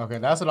mine. Okay,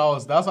 that's what I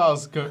was. That's what I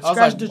was.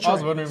 I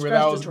was wondering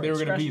where they were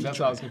gonna be. That's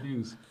why I was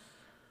confused.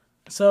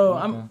 So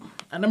okay. I'm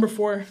at number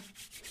 4,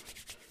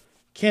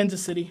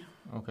 Kansas City.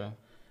 Okay.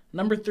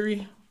 Number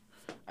 3,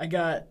 I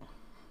got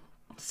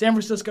San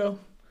Francisco.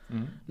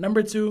 Mm-hmm.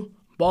 Number 2,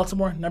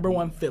 Baltimore. Number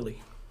 1,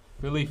 Philly.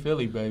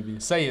 Philly, baby.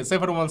 Say it. Say it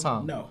for the one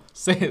time. No.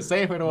 Say it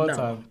for the one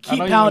time.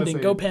 Keep pounding.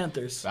 Go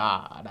Panthers.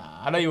 Nah.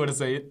 I know you want to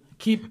say it.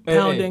 Keep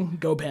pounding.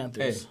 Go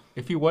Panthers. Hey,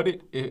 if you want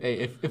it,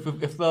 if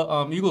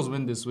the Eagles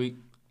win this week,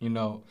 you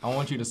know, I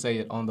want you to say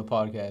it on the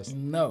podcast.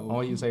 No. I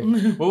want you to say,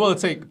 what will it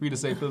take for you to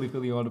say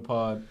Philly on the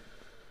pod?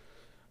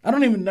 I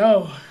don't even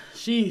know.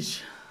 Sheesh.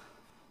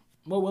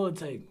 What will it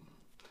take?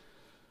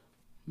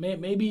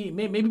 Maybe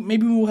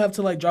we'll have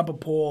to like drop a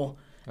poll.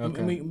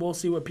 Okay. We'll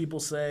see what people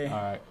say.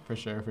 All right, for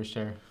sure.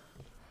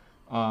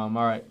 All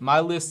right, my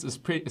list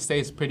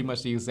stays pretty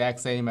much the exact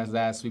same as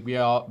last week. We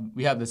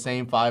have the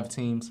same 5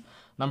 teams.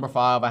 Number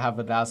 5, I have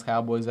the Dallas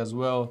Cowboys as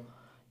well.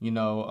 You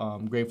know,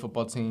 great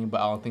football team,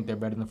 but I don't think they're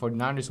better than the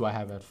 49ers, who I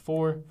have at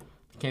 4.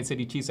 The Kansas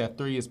City Chiefs at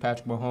 3 is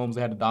Patrick Mahomes.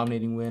 They had a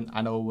dominating win.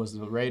 I know it was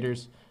the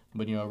Raiders,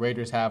 but, you know,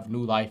 Raiders have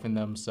new life in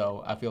them,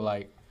 so I feel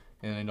like,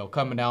 and you know,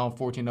 coming down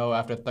 14-0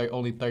 after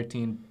only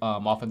 13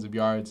 offensive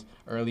yards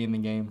early in the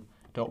game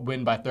to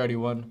win by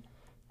 31,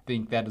 I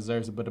think that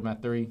deserves to put them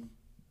at 3.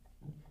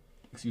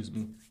 Excuse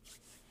me.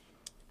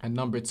 And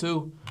number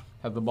 2,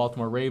 have the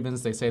Baltimore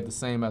Ravens. They say the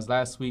same as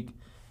last week.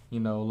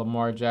 You know,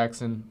 Lamar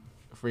Jackson,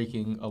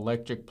 freaking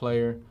electric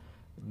player.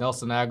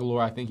 Nelson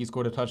Aguilar, I think he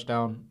scored a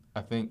touchdown.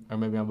 Or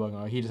maybe I'm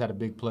bugging. He just had a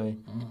big play.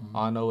 Mm-hmm.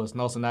 All I know is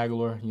Nelson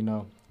Aguilar. You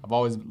know, I've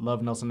always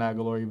loved Nelson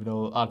Aguilar, even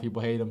though a lot of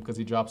people hate him because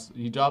he does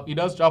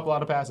drop a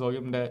lot of passes. I'll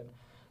give him that.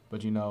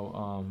 But you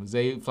know,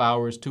 Zay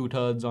Flowers 2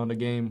 tuds on the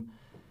game.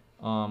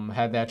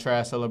 Had that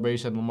trash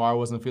celebration. Lamar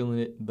wasn't feeling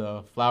it.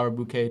 The flower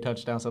bouquet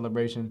touchdown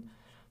celebration.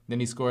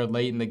 Then he scored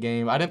late in the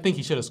game. I didn't think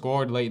he should have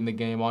scored late in the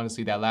game,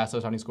 honestly, that last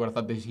touchdown he scored. I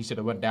thought that he should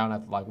have went down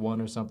at like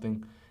 1 or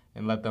something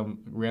and let them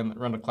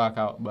run the clock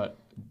out. But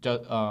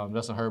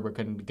Justin Herbert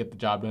couldn't get the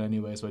job done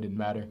anyway, so it didn't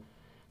matter.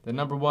 The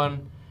number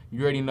 1,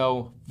 you already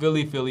know,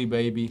 Philly,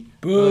 baby.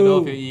 Boo.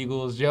 Philadelphia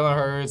Eagles, Jalen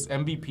Hurts,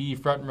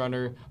 MVP, front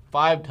runner,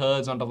 5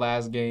 tuds on the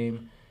last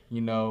game.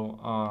 You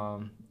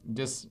know,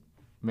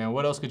 man,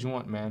 what else could you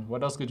want, man?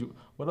 What else could you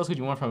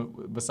want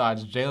from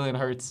besides Jalen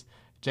Hurts,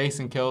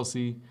 Jason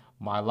Kelce,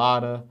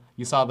 Mailata?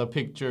 You saw the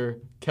picture,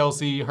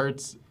 Kelce,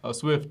 Hurts,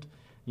 Swift.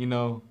 You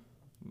know,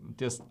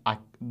 I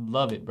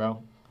love it,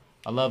 bro.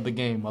 I love the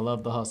game. I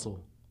love the hustle.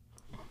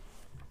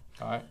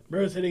 All right.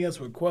 Bro's hitting us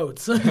with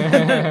quotes.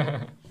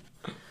 Man,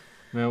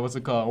 what's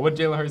it called? What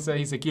Jalen Hurts said?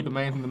 He said, keep the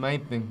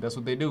main thing. That's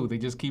what they do. They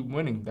just keep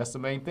winning. That's the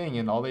main thing,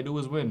 and all they do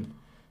is win.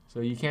 So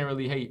you can't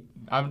really hate.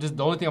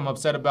 The only thing I'm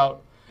upset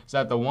about is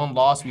that the one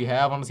loss we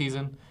have on the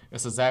season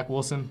is to Zach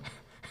Wilson.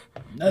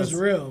 That's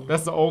real.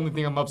 That's the only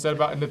thing I'm upset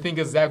about. And the thing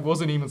is, Zach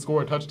Wilson didn't even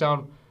score a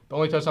touchdown. The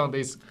only touchdown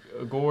they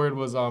scored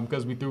was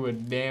because we threw a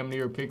damn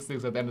near pick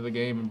six at the end of the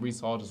game, and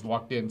Breece Hall just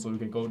walked in so we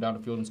could go down the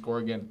field and score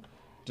again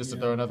just to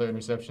throw another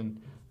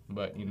interception.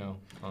 But, you know,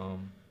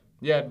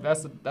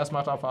 that's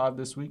my top 5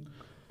 this week.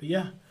 But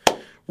yeah,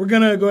 we're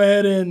going to go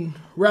ahead and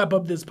wrap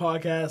up this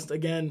podcast.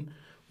 Again,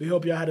 we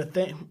hope y'all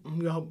had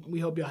we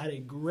hope y'all had a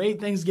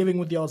great Thanksgiving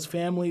with y'all's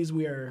families.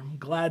 We are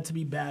glad to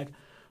be back.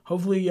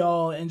 Hopefully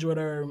y'all enjoyed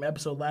our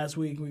episode last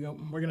week. We're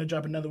going to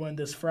drop another one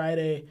this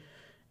Friday.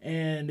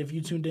 And if you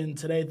tuned in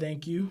today,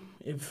 thank you.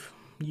 If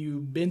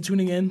you've been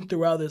tuning in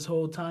throughout this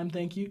whole time,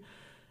 thank you.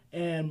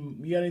 And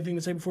you got anything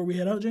to say before we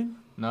head out, Jane?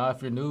 No,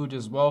 if you're new,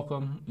 just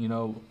welcome. You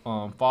know,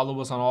 follow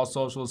us on all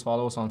socials.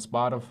 Follow us on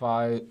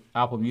Spotify,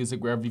 Apple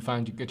Music, wherever you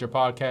get your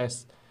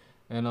podcasts.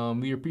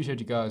 And we appreciate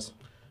you guys.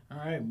 All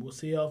right, we'll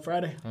see y'all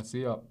Friday.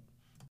 See y'all.